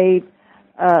psychiatrists gave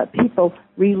people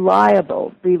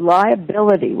reliable.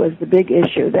 Reliability was the big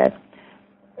issue. That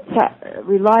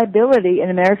reliability in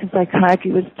American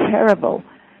psychiatry was terrible.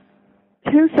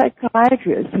 2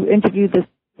 psychiatrists who interviewed this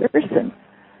person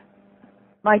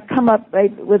might come up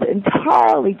with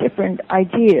entirely different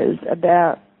ideas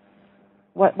about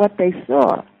what they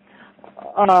saw.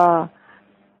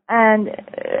 And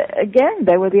again,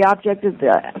 they were the object of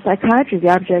psychiatry, the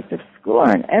object of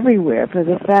scorn everywhere for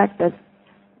the fact that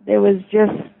there was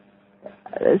just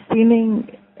a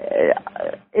seeming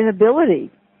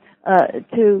inability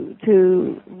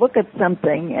to look at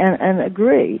something and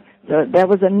agree. So that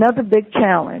was another big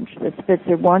challenge that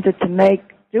Spitzer wanted to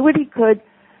do what he could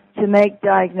to make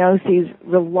diagnoses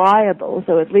reliable.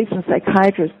 So at least when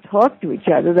psychiatrists talked to each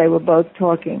other, they were both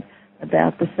talking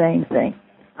about the same thing.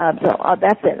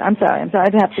 That's it. I'm sorry.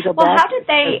 I'd have to go back. Well, how did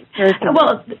they?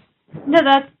 No,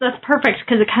 that's perfect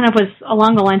because it kind of was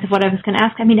along the lines of what I was going to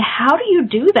ask. I mean, how do you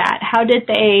do that? How did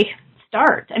they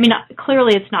start? I mean,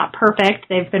 clearly it's not perfect.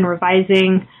 They've been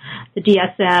revising the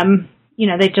DSM.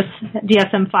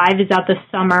 DSM-5 is out this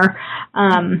summer.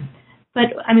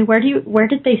 But I mean, where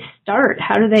did they start?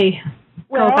 How do they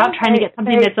go about trying to get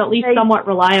something that's at least somewhat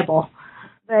reliable?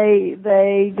 They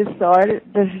decided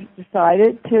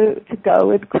to go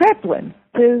with Kraepelin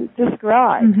to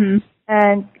describe. Mm-hmm.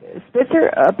 And Spitzer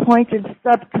appointed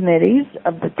subcommittees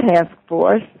of the task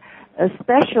force,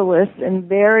 specialists in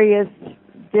various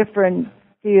different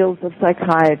fields of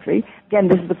psychiatry. Again,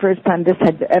 this is the first time this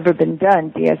had ever been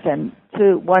done, DSM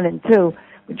 1 and 2,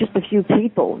 with just a few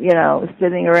people,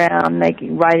 sitting around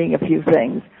writing a few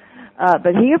things.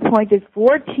 But he appointed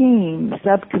 14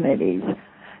 subcommittees,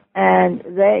 and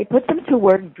they put them to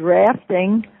work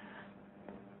drafting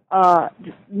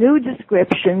new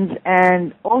descriptions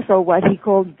and also what he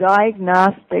called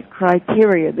diagnostic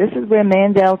criteria. This is where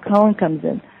Mandel Cohen comes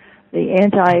in, the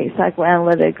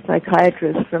anti-psychoanalytic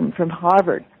psychiatrist from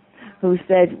Harvard, who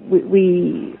said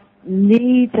we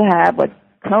need to have what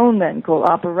Kohn called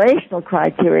operational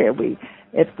criteria.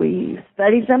 If we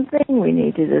study something, we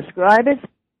need to describe it.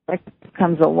 If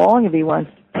comes along, if he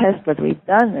wants to test what we've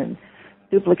done and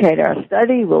duplicate our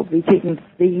study, we'll be speaking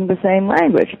the same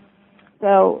language.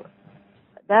 So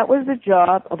that was the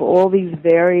job of all these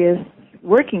various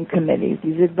working committees,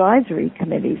 these advisory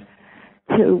committees,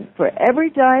 for every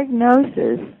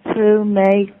diagnosis to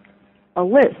make a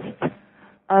list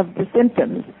of the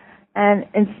symptoms. And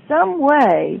in some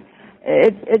way,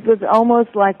 it was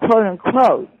almost like, quote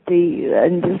unquote,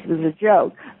 and this is a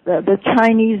joke, the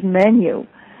Chinese menu,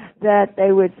 that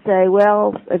they would say,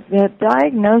 well, if you have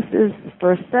diagnosis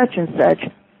for such and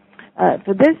such,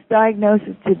 for this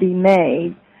diagnosis to be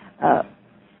made,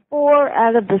 4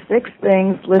 out of the 6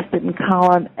 things listed in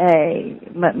column A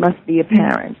must be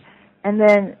apparent. And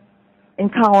then in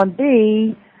column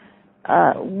B,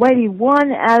 maybe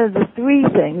 1 out of the 3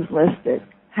 things listed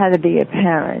had to be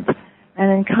apparent.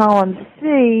 And in column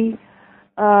C,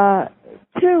 2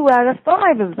 out of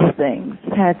 5 of the things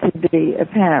had to be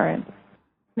apparent.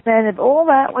 Then if all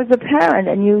that was apparent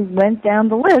and you went down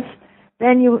the list,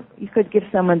 then you could give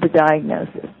someone the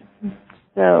diagnosis.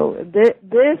 So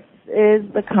this is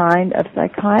the kind of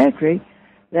psychiatry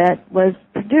that was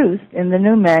produced in the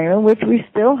new manual, which we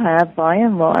still have by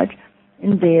and large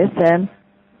in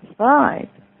DSM-5.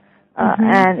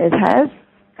 And it has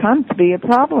come to be a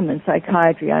problem in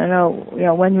psychiatry. I don't know,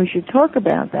 when we should talk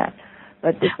about that.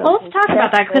 But well, let's talk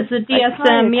about that, because the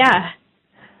DSM, yeah.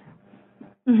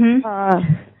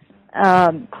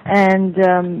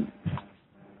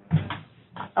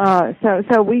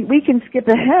 So we can skip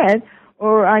ahead,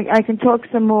 or I can talk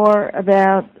some more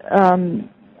about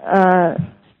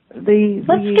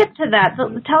Let's skip to that. So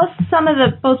tell us some of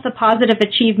both the positive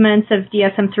achievements of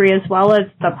DSM-3 as well as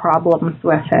the problems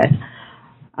with it.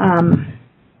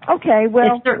 Okay,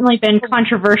 well, it's certainly been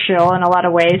controversial in a lot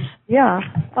of ways. Yeah.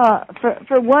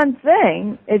 For one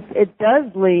thing, it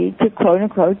does lead to quote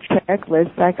unquote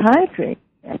checklist psychiatry.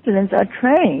 Residents are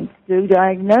trained to do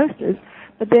diagnosis,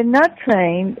 but they're not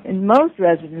trained in most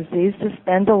residencies to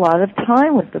spend a lot of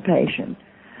time with the patient.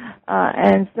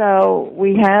 And so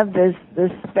we have this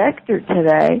specter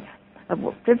today of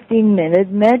 15-minute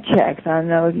med checks. I don't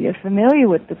know if you're familiar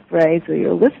with the phrase, or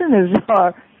your listeners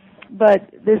are, but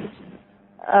this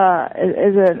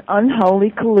is an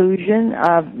unholy collusion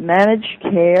of managed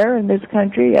care in this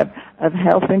country, of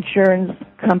health insurance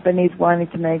companies wanting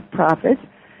to make profits,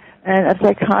 and of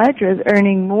psychiatrists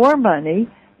earning more money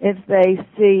if they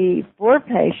see 4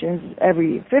 patients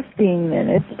every 15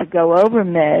 minutes to go over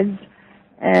meds,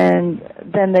 and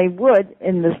then they would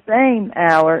in the same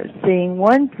hour seeing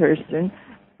 1 person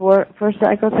for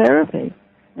psychotherapy.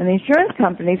 And the insurance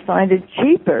companies find it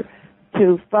cheaper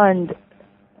to fund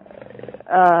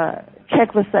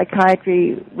checklist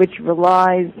psychiatry, which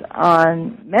relies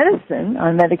on medicine,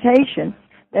 on medication,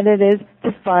 than it is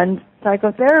to fund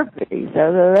psychotherapy.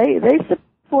 So they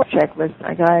support checklist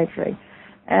psychiatry,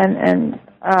 and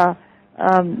so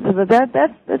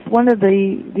that's one of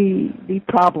the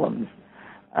problems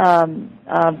of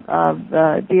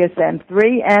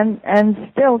DSM-3 and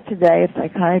still today of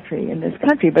psychiatry in this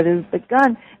country. But it has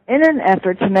begun in an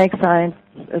effort to make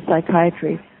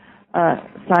psychiatry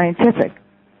scientific.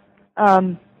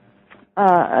 Some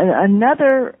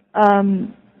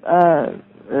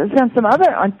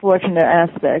other unfortunate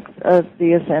aspects of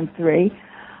DSM-3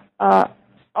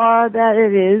 are that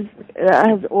it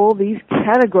has all these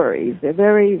categories. They're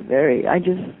very, very, I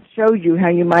just showed you how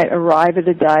you might arrive at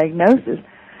a diagnosis.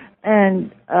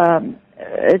 And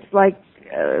it's like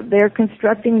they're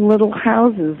constructing little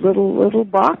houses, little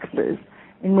boxes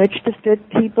in which to fit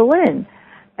people in.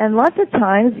 And lots of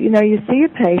times, you see a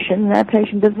patient, and that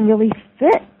patient doesn't really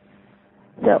fit.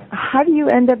 So how do you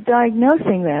end up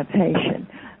diagnosing that patient?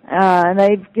 And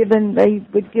they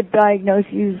would give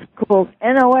diagnoses called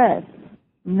NOS,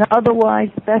 not otherwise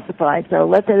specified. So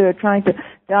let's say they're trying to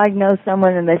diagnose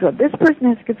someone, and they thought, this person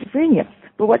has schizophrenia.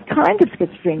 But what kind of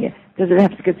schizophrenia? Does it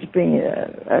have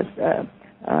schizophrenia,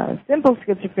 simple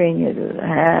schizophrenia? Does it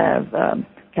have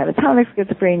catatonic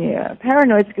schizophrenia,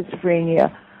 paranoid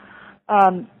schizophrenia?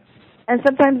 And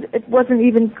sometimes it wasn't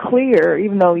even clear,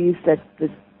 even though you said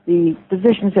the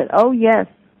physician said, oh, yes,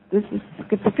 this is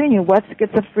schizophrenia, what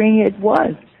schizophrenia it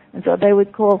was. And so they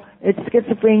would call it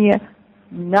schizophrenia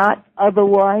not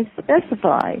otherwise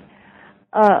specified,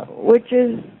 which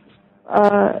is,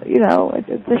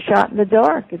 it's a shot in the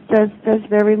dark. It says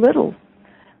very little.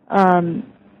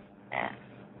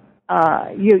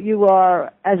 You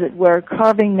are, as it were,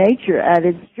 carving nature at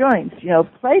its joints.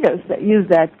 Plato used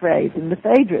that phrase in the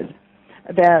Phaedrus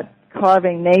about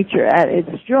carving nature at its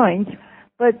joints,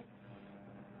 but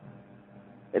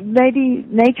maybe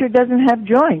nature doesn't have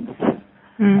joints.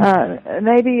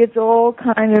 Maybe it's all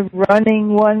kind of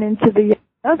running one into the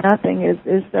other. Nothing is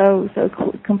so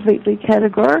completely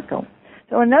categorical.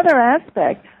 So another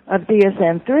aspect of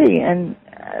DSM-3 and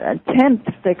attempt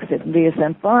to fix it in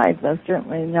DSM-5, though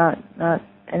certainly not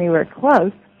anywhere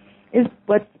close, is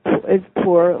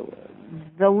poor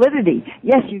validity.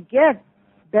 Yes, you get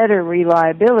better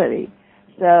reliability.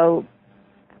 So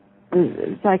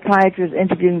the psychiatrist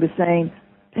interviewing the same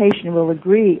patient will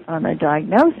agree on a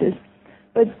diagnosis,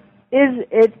 but is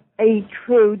it a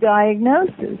true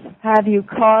diagnosis? Have you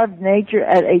carved nature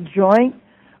at a joint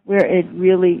where it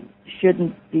really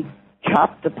shouldn't be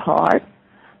chopped apart?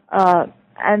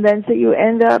 And then so you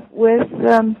end up with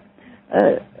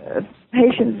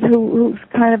patients who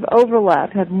kind of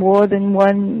overlap, have more than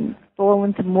one, fall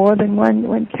into more than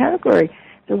one category.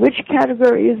 So which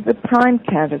category is the prime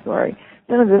category?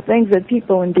 Some of the things that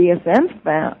people in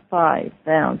DSM-5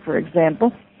 found, for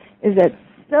example, is that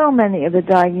so many of the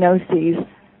diagnoses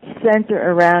center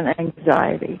around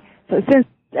anxiety. So since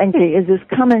anxiety is this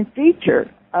common feature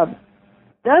of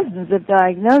dozens of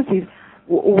diagnoses,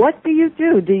 what do you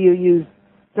do? Do you use,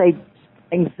 say,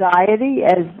 anxiety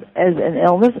as an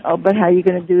illness? Oh, but how are you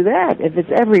going to do that if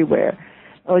it's everywhere?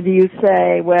 Or do you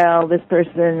say, well, this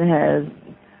person has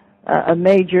a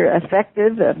major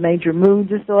affective, a major mood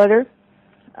disorder?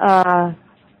 Excuse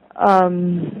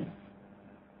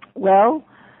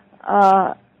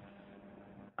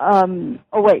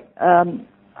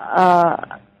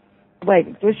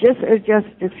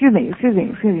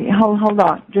me. Hold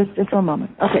on, just a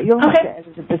moment. Okay, you'll have to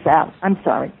edit this out. I'm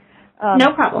sorry.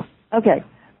 No problem. Okay, do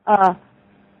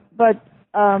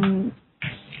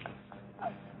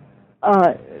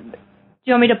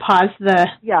you want me to pause the?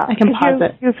 Yeah, I can pause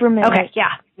it. You for a minute. Okay.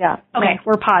 Yeah. Okay,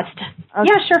 we're paused. Okay.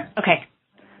 Yeah, sure. Okay.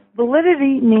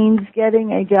 Validity means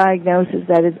getting a diagnosis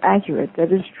that is accurate,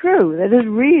 that is true, that is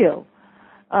real.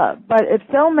 But if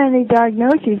so many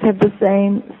diagnoses have the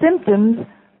same symptoms,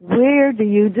 where do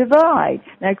you divide?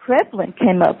 Now, Kraepelin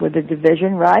came up with a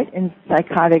division, right, in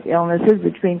psychotic illnesses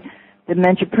between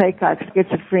dementia praecox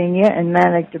schizophrenia and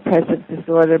manic depressive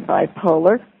disorder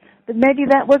bipolar. But maybe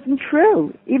that wasn't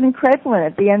true. Even Kraepelin,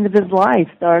 at the end of his life,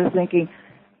 started thinking,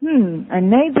 I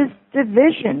made this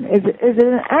division. Is it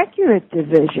an accurate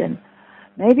division?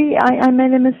 Maybe I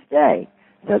made a mistake.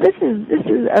 So this is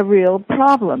a real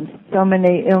problem. So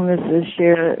many illnesses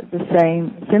share the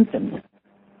same symptoms.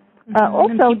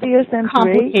 Also, DSM-3.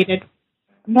 Complicated.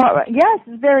 Yes,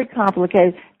 it's very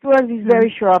complicated. There are these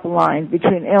very sharp lines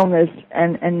between illness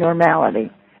and normality,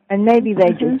 and maybe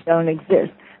they just don't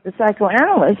exist. The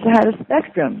psychoanalyst had a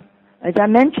spectrum, a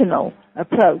dimensional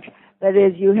approach. That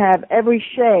is, you have every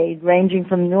shade ranging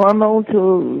from normal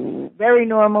to very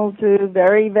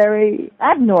very, very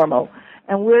abnormal.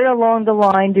 And where along the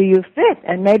line do you fit?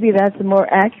 And maybe that's a more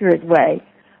accurate way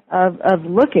of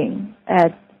looking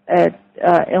at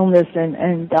illness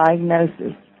and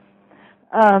diagnosis.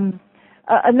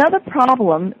 Another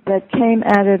problem that came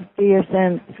out of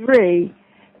DSM-3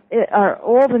 are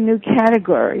all the new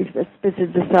categories that Spitzer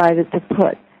decided to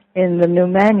put in the new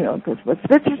manual. Because what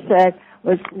Spitzer said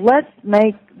was, let's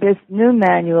make this new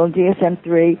manual,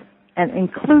 DSM-3, an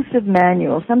inclusive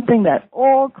manual, something that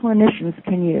all clinicians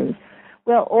can use.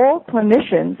 Well, all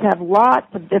clinicians have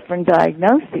lots of different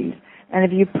diagnoses, and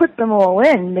if you put them all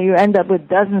in, you end up with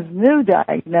dozens of new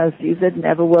diagnoses that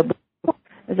never were before.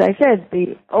 As I said,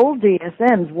 the old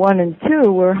DSMs, 1 and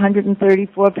 2, were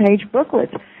 134-page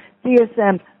booklets.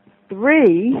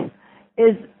 DSM-3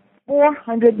 is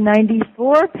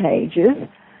 494 pages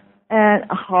and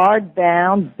a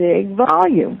hardbound big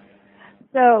volume.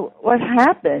 So what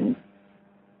happened,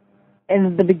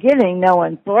 in the beginning, no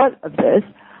one thought of this,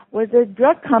 was that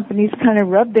drug companies kind of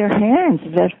rubbed their hands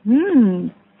and said,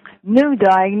 new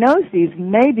diagnoses,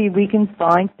 maybe we can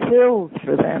find pills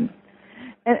for them.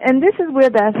 And this is where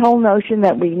that whole notion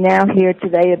that we now hear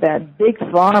today about big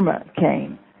pharma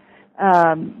came.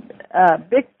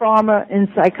 Big pharma in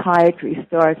psychiatry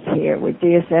starts here with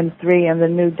DSM-3 and the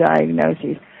new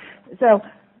diagnoses. So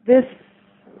this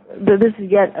is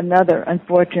yet another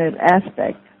unfortunate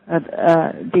aspect of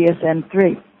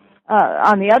DSM-3.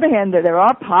 On the other hand, there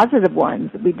are positive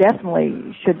ones. We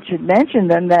definitely should mention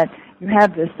them, that you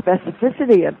have the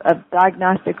specificity of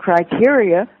diagnostic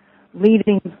criteria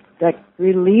leading to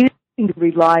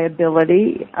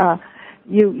reliability.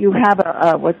 You have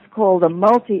what's called a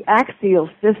multi-axial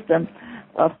system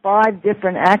of 5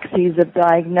 different axes of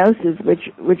diagnosis, which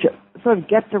sort of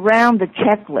gets around the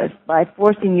checklist by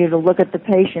forcing you to look at the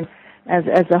patient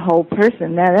as a whole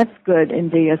person. Now, that's good in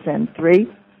DSM-3.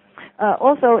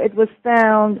 Also, it was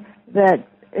found that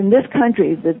in this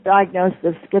country, the diagnosis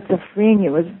of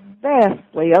schizophrenia was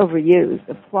vastly overused,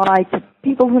 applied to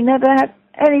people who never had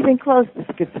anything close to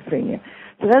schizophrenia.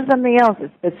 So that's something else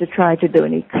that Spitzer tried to do,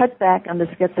 and he cut back on the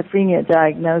schizophrenia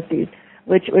diagnoses,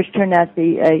 which turned out to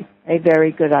be a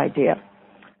very good idea.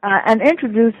 And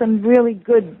introduced some really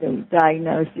good new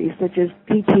diagnoses, such as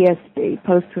PTSD,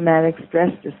 post-traumatic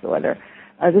stress disorder.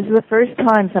 This is the first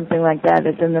time something like that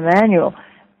is in the manual,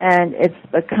 and it's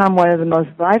become one of the most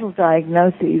vital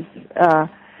diagnoses,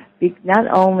 not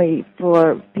only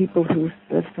for people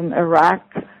from Iraq,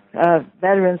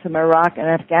 veterans from Iraq and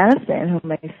Afghanistan who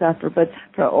may suffer, but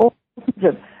for all kinds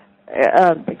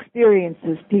of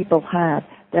experiences people have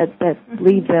that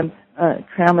leave them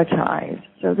traumatized.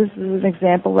 So this is an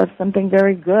example of something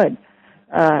very good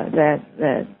that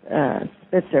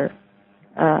Spitzer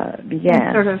began.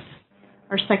 And sort of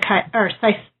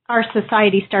our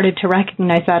society started to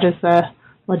recognize that as a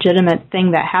legitimate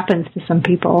thing that happens to some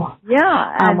people.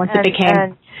 Yeah, once it became.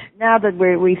 And now that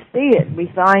we see it, we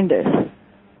find it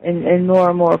in more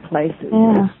and more places.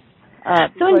 Yeah.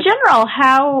 So in general,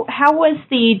 how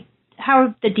the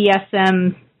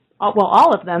DSM, well,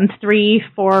 all of them, 3,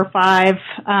 4, 5,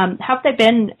 have they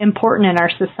been important in our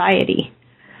society?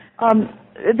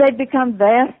 They've become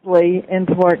vastly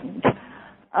important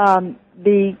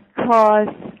because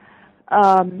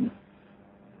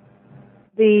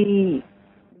the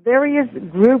various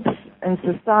groups and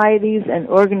societies and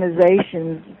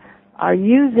organizations are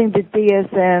using the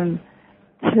DSM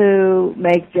to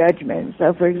make judgments.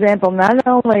 So, for example, not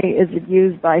only is it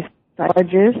used by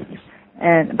psychologists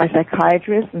and by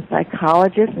psychiatrists and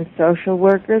psychologists and social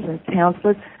workers and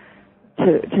counselors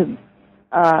to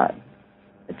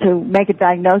make a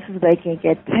diagnosis they can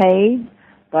get paid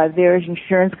by various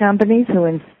insurance companies who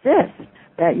insist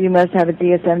that you must have a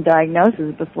DSM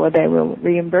diagnosis before they will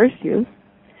reimburse you.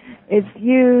 It's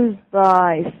used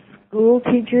by school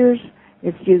teachers.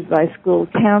 It's used by school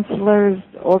counselors,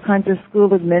 all kinds of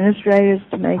school administrators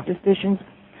to make decisions.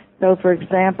 So, for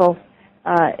example,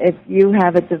 if you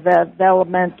have a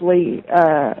developmentally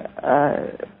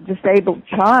disabled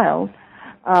child,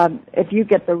 if you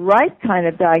get the right kind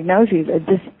of diagnosis, a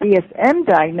DSM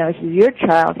diagnosis, your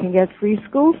child can get free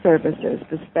school services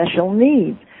for special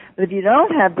needs. But if you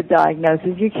don't have the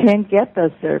diagnosis, you can't get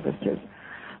those services.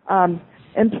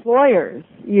 Employers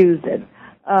use it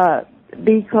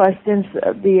because since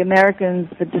the Americans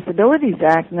with Disabilities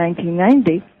Act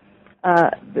 1990,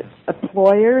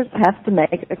 employers have to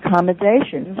make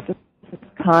accommodations for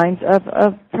kinds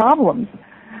of problems,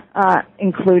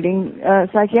 including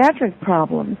psychiatric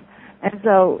problems. And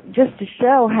so just to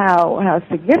show how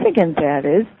significant that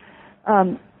is,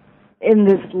 in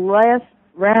this last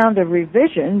round of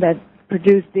revision that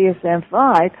produced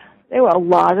DSM-5, there were a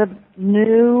lot of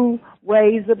new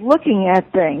ways of looking at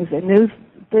things and new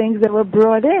things that were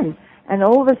brought in. And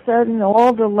all of a sudden,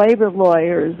 all the labor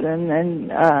lawyers and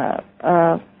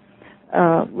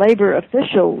labor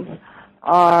officials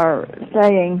are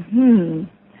saying,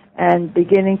 and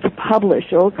beginning to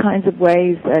publish all kinds of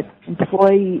ways that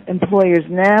employers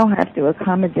now have to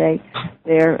accommodate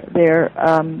their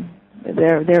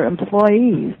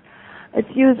employees.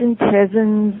 It's used in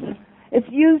prisons. It's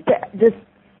used to just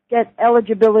get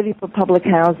eligibility for public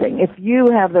housing. If you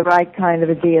have the right kind of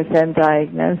a DSM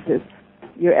diagnosis,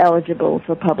 you're eligible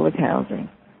for public housing.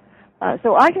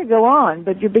 So I could go on,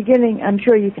 but you're beginning, I'm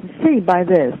sure you can see by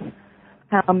this,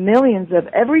 how millions of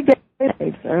everyday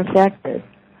lives are affected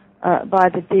by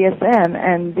the DSM,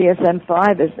 and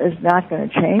DSM-5 is not going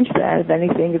to change that. If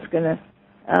anything, it's going to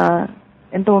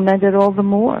implement it all the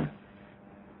more.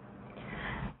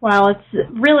 Well, it's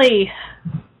really,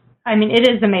 it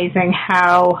is amazing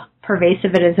how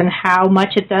pervasive it is and how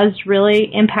much it does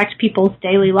really impact people's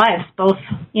daily lives, both,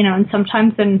 and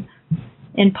sometimes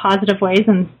in positive ways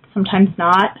and sometimes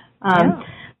not.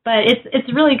 But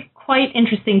it's really quite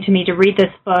interesting to me to read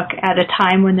this book at a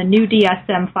time when the new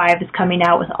DSM-5 is coming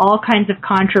out with all kinds of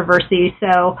controversy.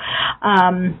 So,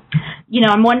 I'm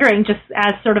wondering, just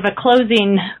as sort of a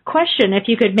closing question, if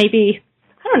you could maybe,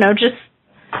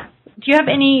 do you have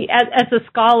any, as a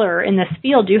scholar in this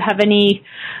field, do you have any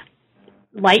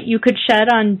light you could shed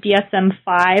on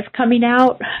DSM-5 coming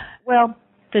out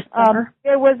this summer?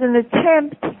 There was an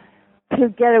attempt to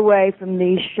get away from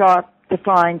these sharp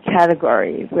defined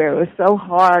categories where it was so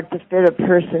hard to fit a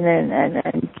person in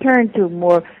and turn to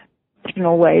more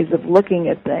traditional ways of looking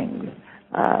at things,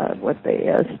 with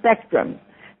the spectrum.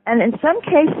 And in some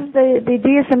cases, the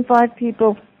DSM-5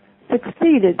 people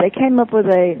succeeded. They came up with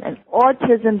an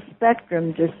autism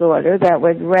spectrum disorder that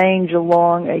would range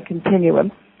along a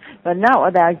continuum, but not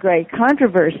without great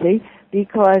controversy,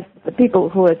 because the people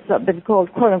who had been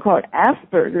called quote-unquote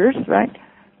Asperger's, right,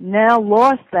 now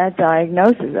lost that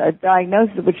diagnosis, a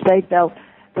diagnosis which they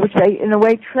in a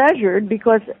way treasured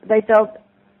because they felt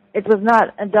it was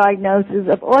not a diagnosis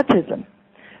of autism.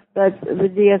 But the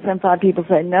DSM-5 people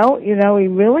say, no, we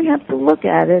really have to look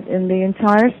at it in the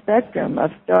entire spectrum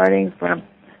of starting from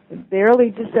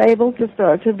barely disabled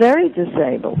to very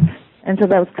disabled. And so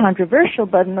that was controversial,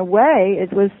 but in a way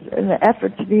it was an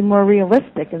effort to be more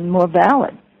realistic and more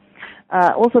valid.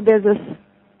 Also, there's a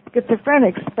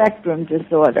schizophrenic spectrum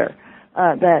disorder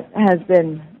that has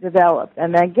been developed.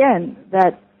 And again,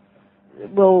 that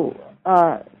will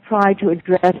try to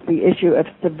address the issue of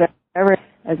severity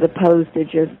as opposed to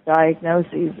just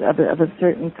diagnoses of a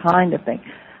certain kind of thing.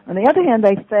 On the other hand,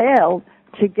 they failed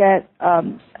to get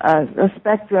a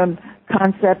spectrum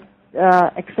concept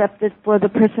accepted for the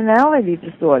personality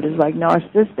disorders like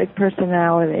narcissistic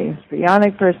personality,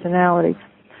 histrionic personality,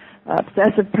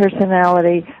 obsessive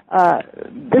personality.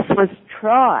 This was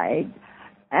tried,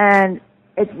 and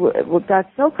it got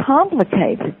so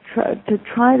complicated to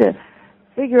try to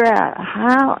figure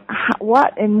out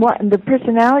what in the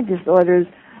personality disorders.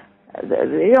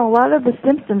 A lot of the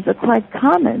symptoms are quite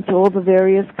common to all the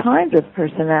various kinds of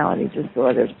personality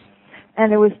disorders.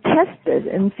 And it was tested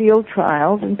in field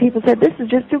trials, and people said, this is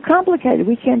just too complicated.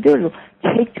 We can't do it. It'll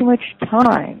take too much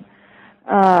time.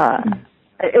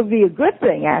 It would be a good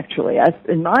thing, actually,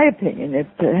 in my opinion,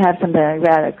 to have something like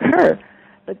that occur.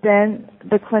 But then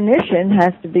the clinician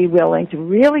has to be willing to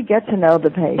really get to know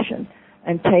the patient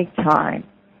and take time.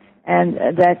 And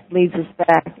that leads us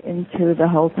back into the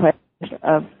whole question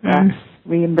of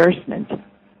reimbursement.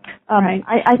 Right.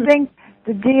 I think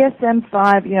the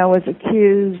DSM-5, was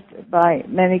accused by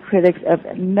many critics of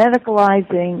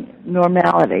medicalizing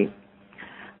normality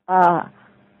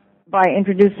by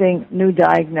introducing new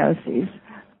diagnoses.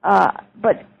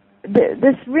 But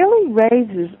this really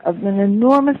raises an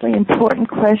enormously important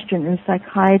question in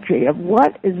psychiatry of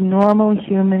what is normal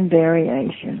human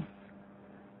variation.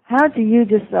 How do you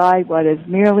decide what is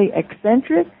merely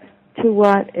eccentric to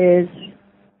what is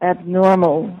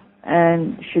abnormal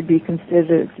and should be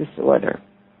considered disorder?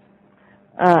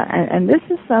 And this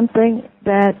is something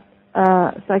that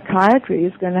psychiatry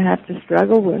is going to have to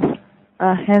struggle with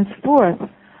henceforth.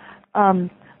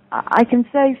 I can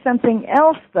say something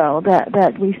else, though,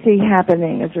 that we see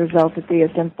happening as a result of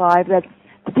DSM-5, that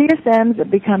the DSMs are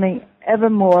becoming ever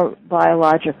more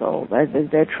biological.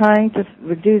 They're trying to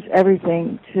reduce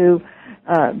everything to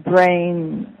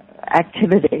brain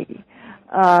activity.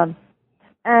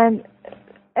 And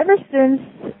ever since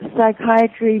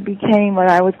psychiatry became what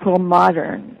I would call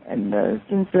modern, and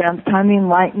since around the time of the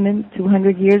Enlightenment,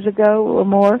 200 years ago or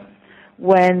more,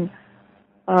 when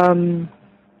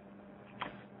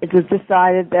it was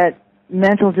decided that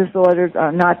mental disorders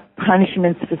are not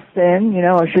punishments for sin,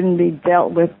 or shouldn't be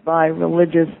dealt with by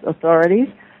religious authorities,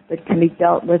 but can be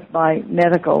dealt with by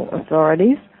medical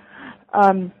authorities.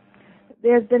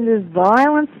 There's been this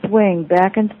violent swing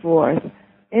back and forth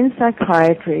in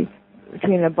psychiatry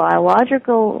between a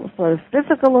biological, sort of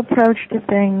physical approach to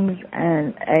things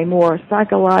and a more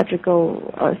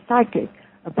psychological or psychic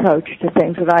approach to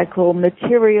things, what I call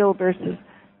material versus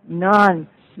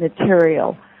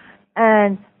non-material.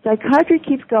 And psychiatry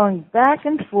keeps going back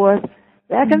and forth,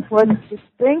 to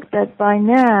think that by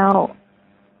now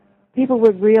people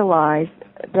would realize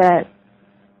that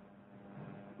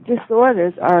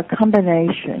disorders are a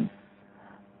combination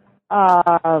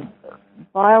of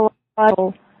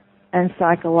biological and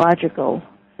psychological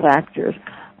factors,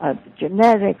 of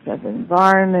genetics, of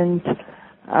environment,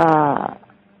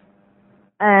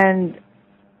 and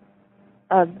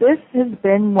this has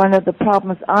been one of the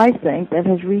problems, I think, that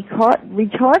has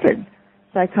retarded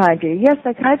psychiatry. Yes,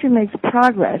 psychiatry makes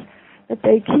progress, but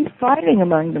they keep fighting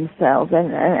among themselves.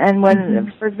 And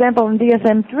when, for example, in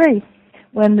DSM-3,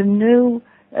 when the new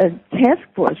task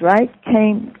force,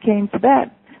 came to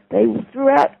that, they threw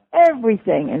out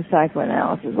everything in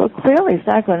psychoanalysis. Well, clearly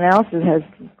psychoanalysis has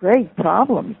great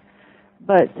problems,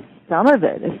 but some of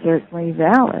it is certainly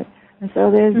valid. And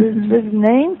so there's this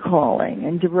name-calling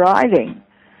and deriding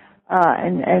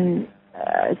and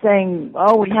saying,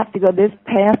 we have to go this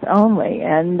path only,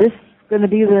 and this is going to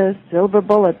be the silver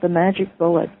bullet, the magic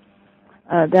bullet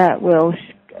that will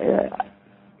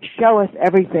show us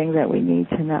everything that we need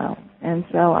to know. And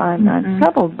so I'm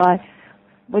troubled by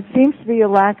what seems to be a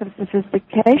lack of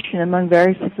sophistication among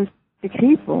very sophisticated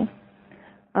people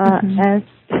as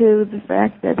to the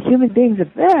fact that human beings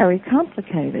are very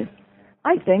complicated.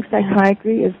 I think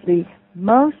psychiatry is the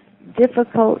most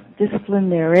difficult discipline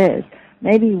there is,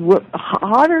 maybe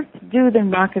harder to do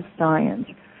than rocket science,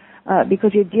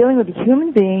 because you're dealing with a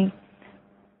human being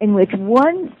in which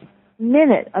 1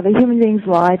 minute of a human being's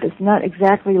life is not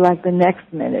exactly like the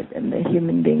next minute in the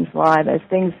human being's life, as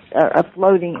things are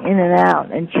floating in and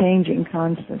out and changing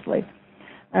constantly.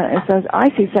 And so I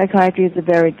see psychiatry as a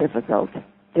very difficult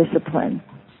discipline.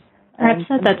 I've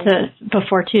said that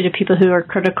before, too, to people who are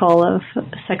critical of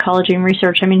psychology and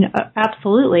research. I mean,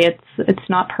 absolutely, it's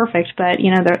not perfect, but,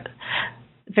 they're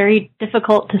very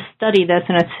difficult to study this,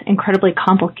 and it's incredibly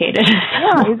complicated.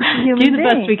 Yeah, it's a human do the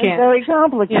best we can. It's very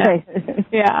complicated.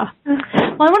 Yeah.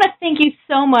 Well, I want to thank you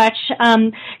so much.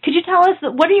 Could you tell us,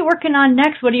 what are you working on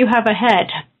next? What do you have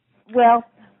ahead? Well,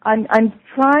 I'm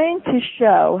trying to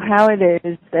show how it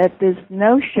is that this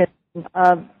notion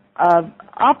of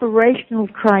operational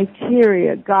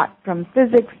criteria got from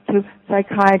physics to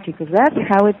psychiatry, because that's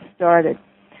how it started.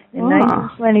 In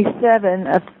 1927,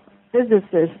 a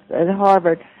physicist at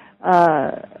Harvard,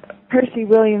 Percy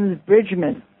Williams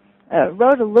Bridgman,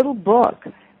 wrote a little book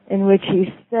in which he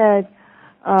said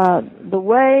the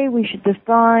way we should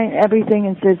define everything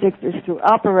in physics is through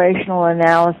operational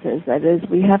analysis. That is,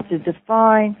 we have to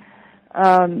define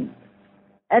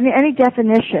any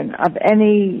definition of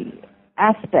any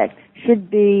aspect should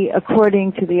be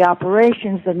according to the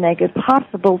operations that make it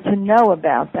possible to know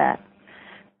about that.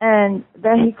 And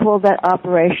then he called that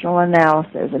operational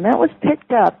analysis. And that was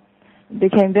picked up,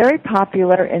 became very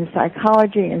popular in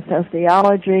psychology and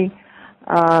sociology,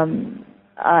 and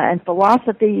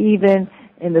philosophy even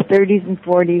in the 30s and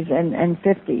 40s and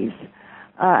 50s.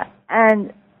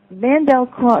 And Mandel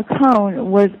Cohn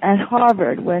was at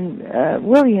Harvard when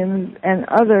Williams and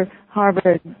other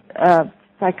Harvard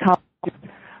psychologists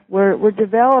were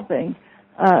developing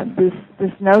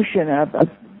this notion of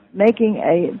making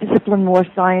a discipline more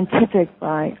scientific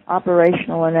by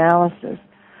operational analysis.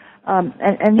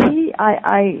 And he,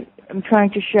 I am trying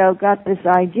to show, got this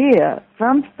idea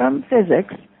from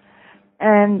physics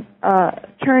and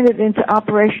turned it into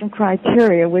operational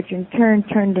criteria, which in turn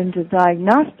turned into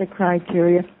diagnostic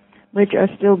criteria, which are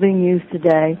still being used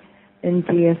today in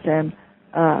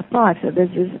DSM-5. So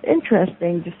there's this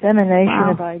interesting dissemination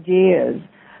of ideas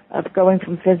of going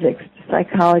from physics to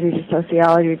psychology to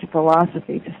sociology to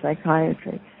philosophy to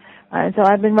psychiatry. And so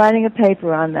I've been writing a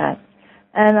paper on that.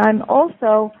 And I'm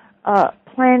also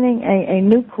planning a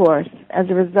new course as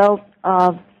a result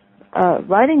of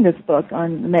writing this book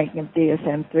on the making of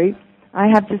DSM-3. I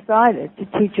have decided to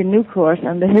teach a new course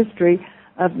on the history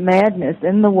of madness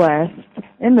in the West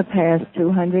in the past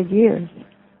 200 years,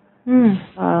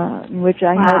 in which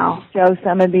I hope to show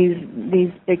some of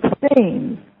these big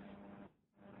themes.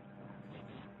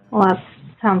 Well, that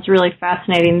sounds really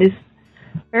fascinating. This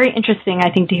is very interesting,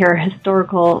 I think, to hear a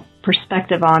historical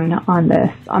perspective on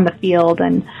the field,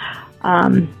 and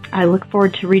I look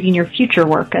forward to reading your future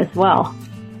work as well.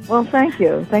 Well, thank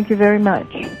you. Thank you very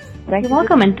much. You're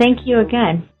welcome, and thank you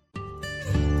again.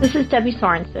 This is Debbie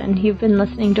Sorensen. You've been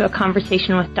listening to a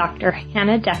conversation with Dr.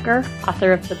 Hannah Decker,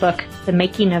 author of the book The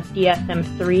Making of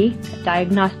DSM-3, A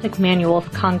Diagnostic Manual's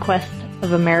Conquest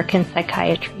of American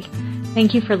Psychiatry.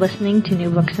 Thank you for listening to New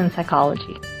Books in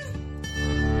Psychology.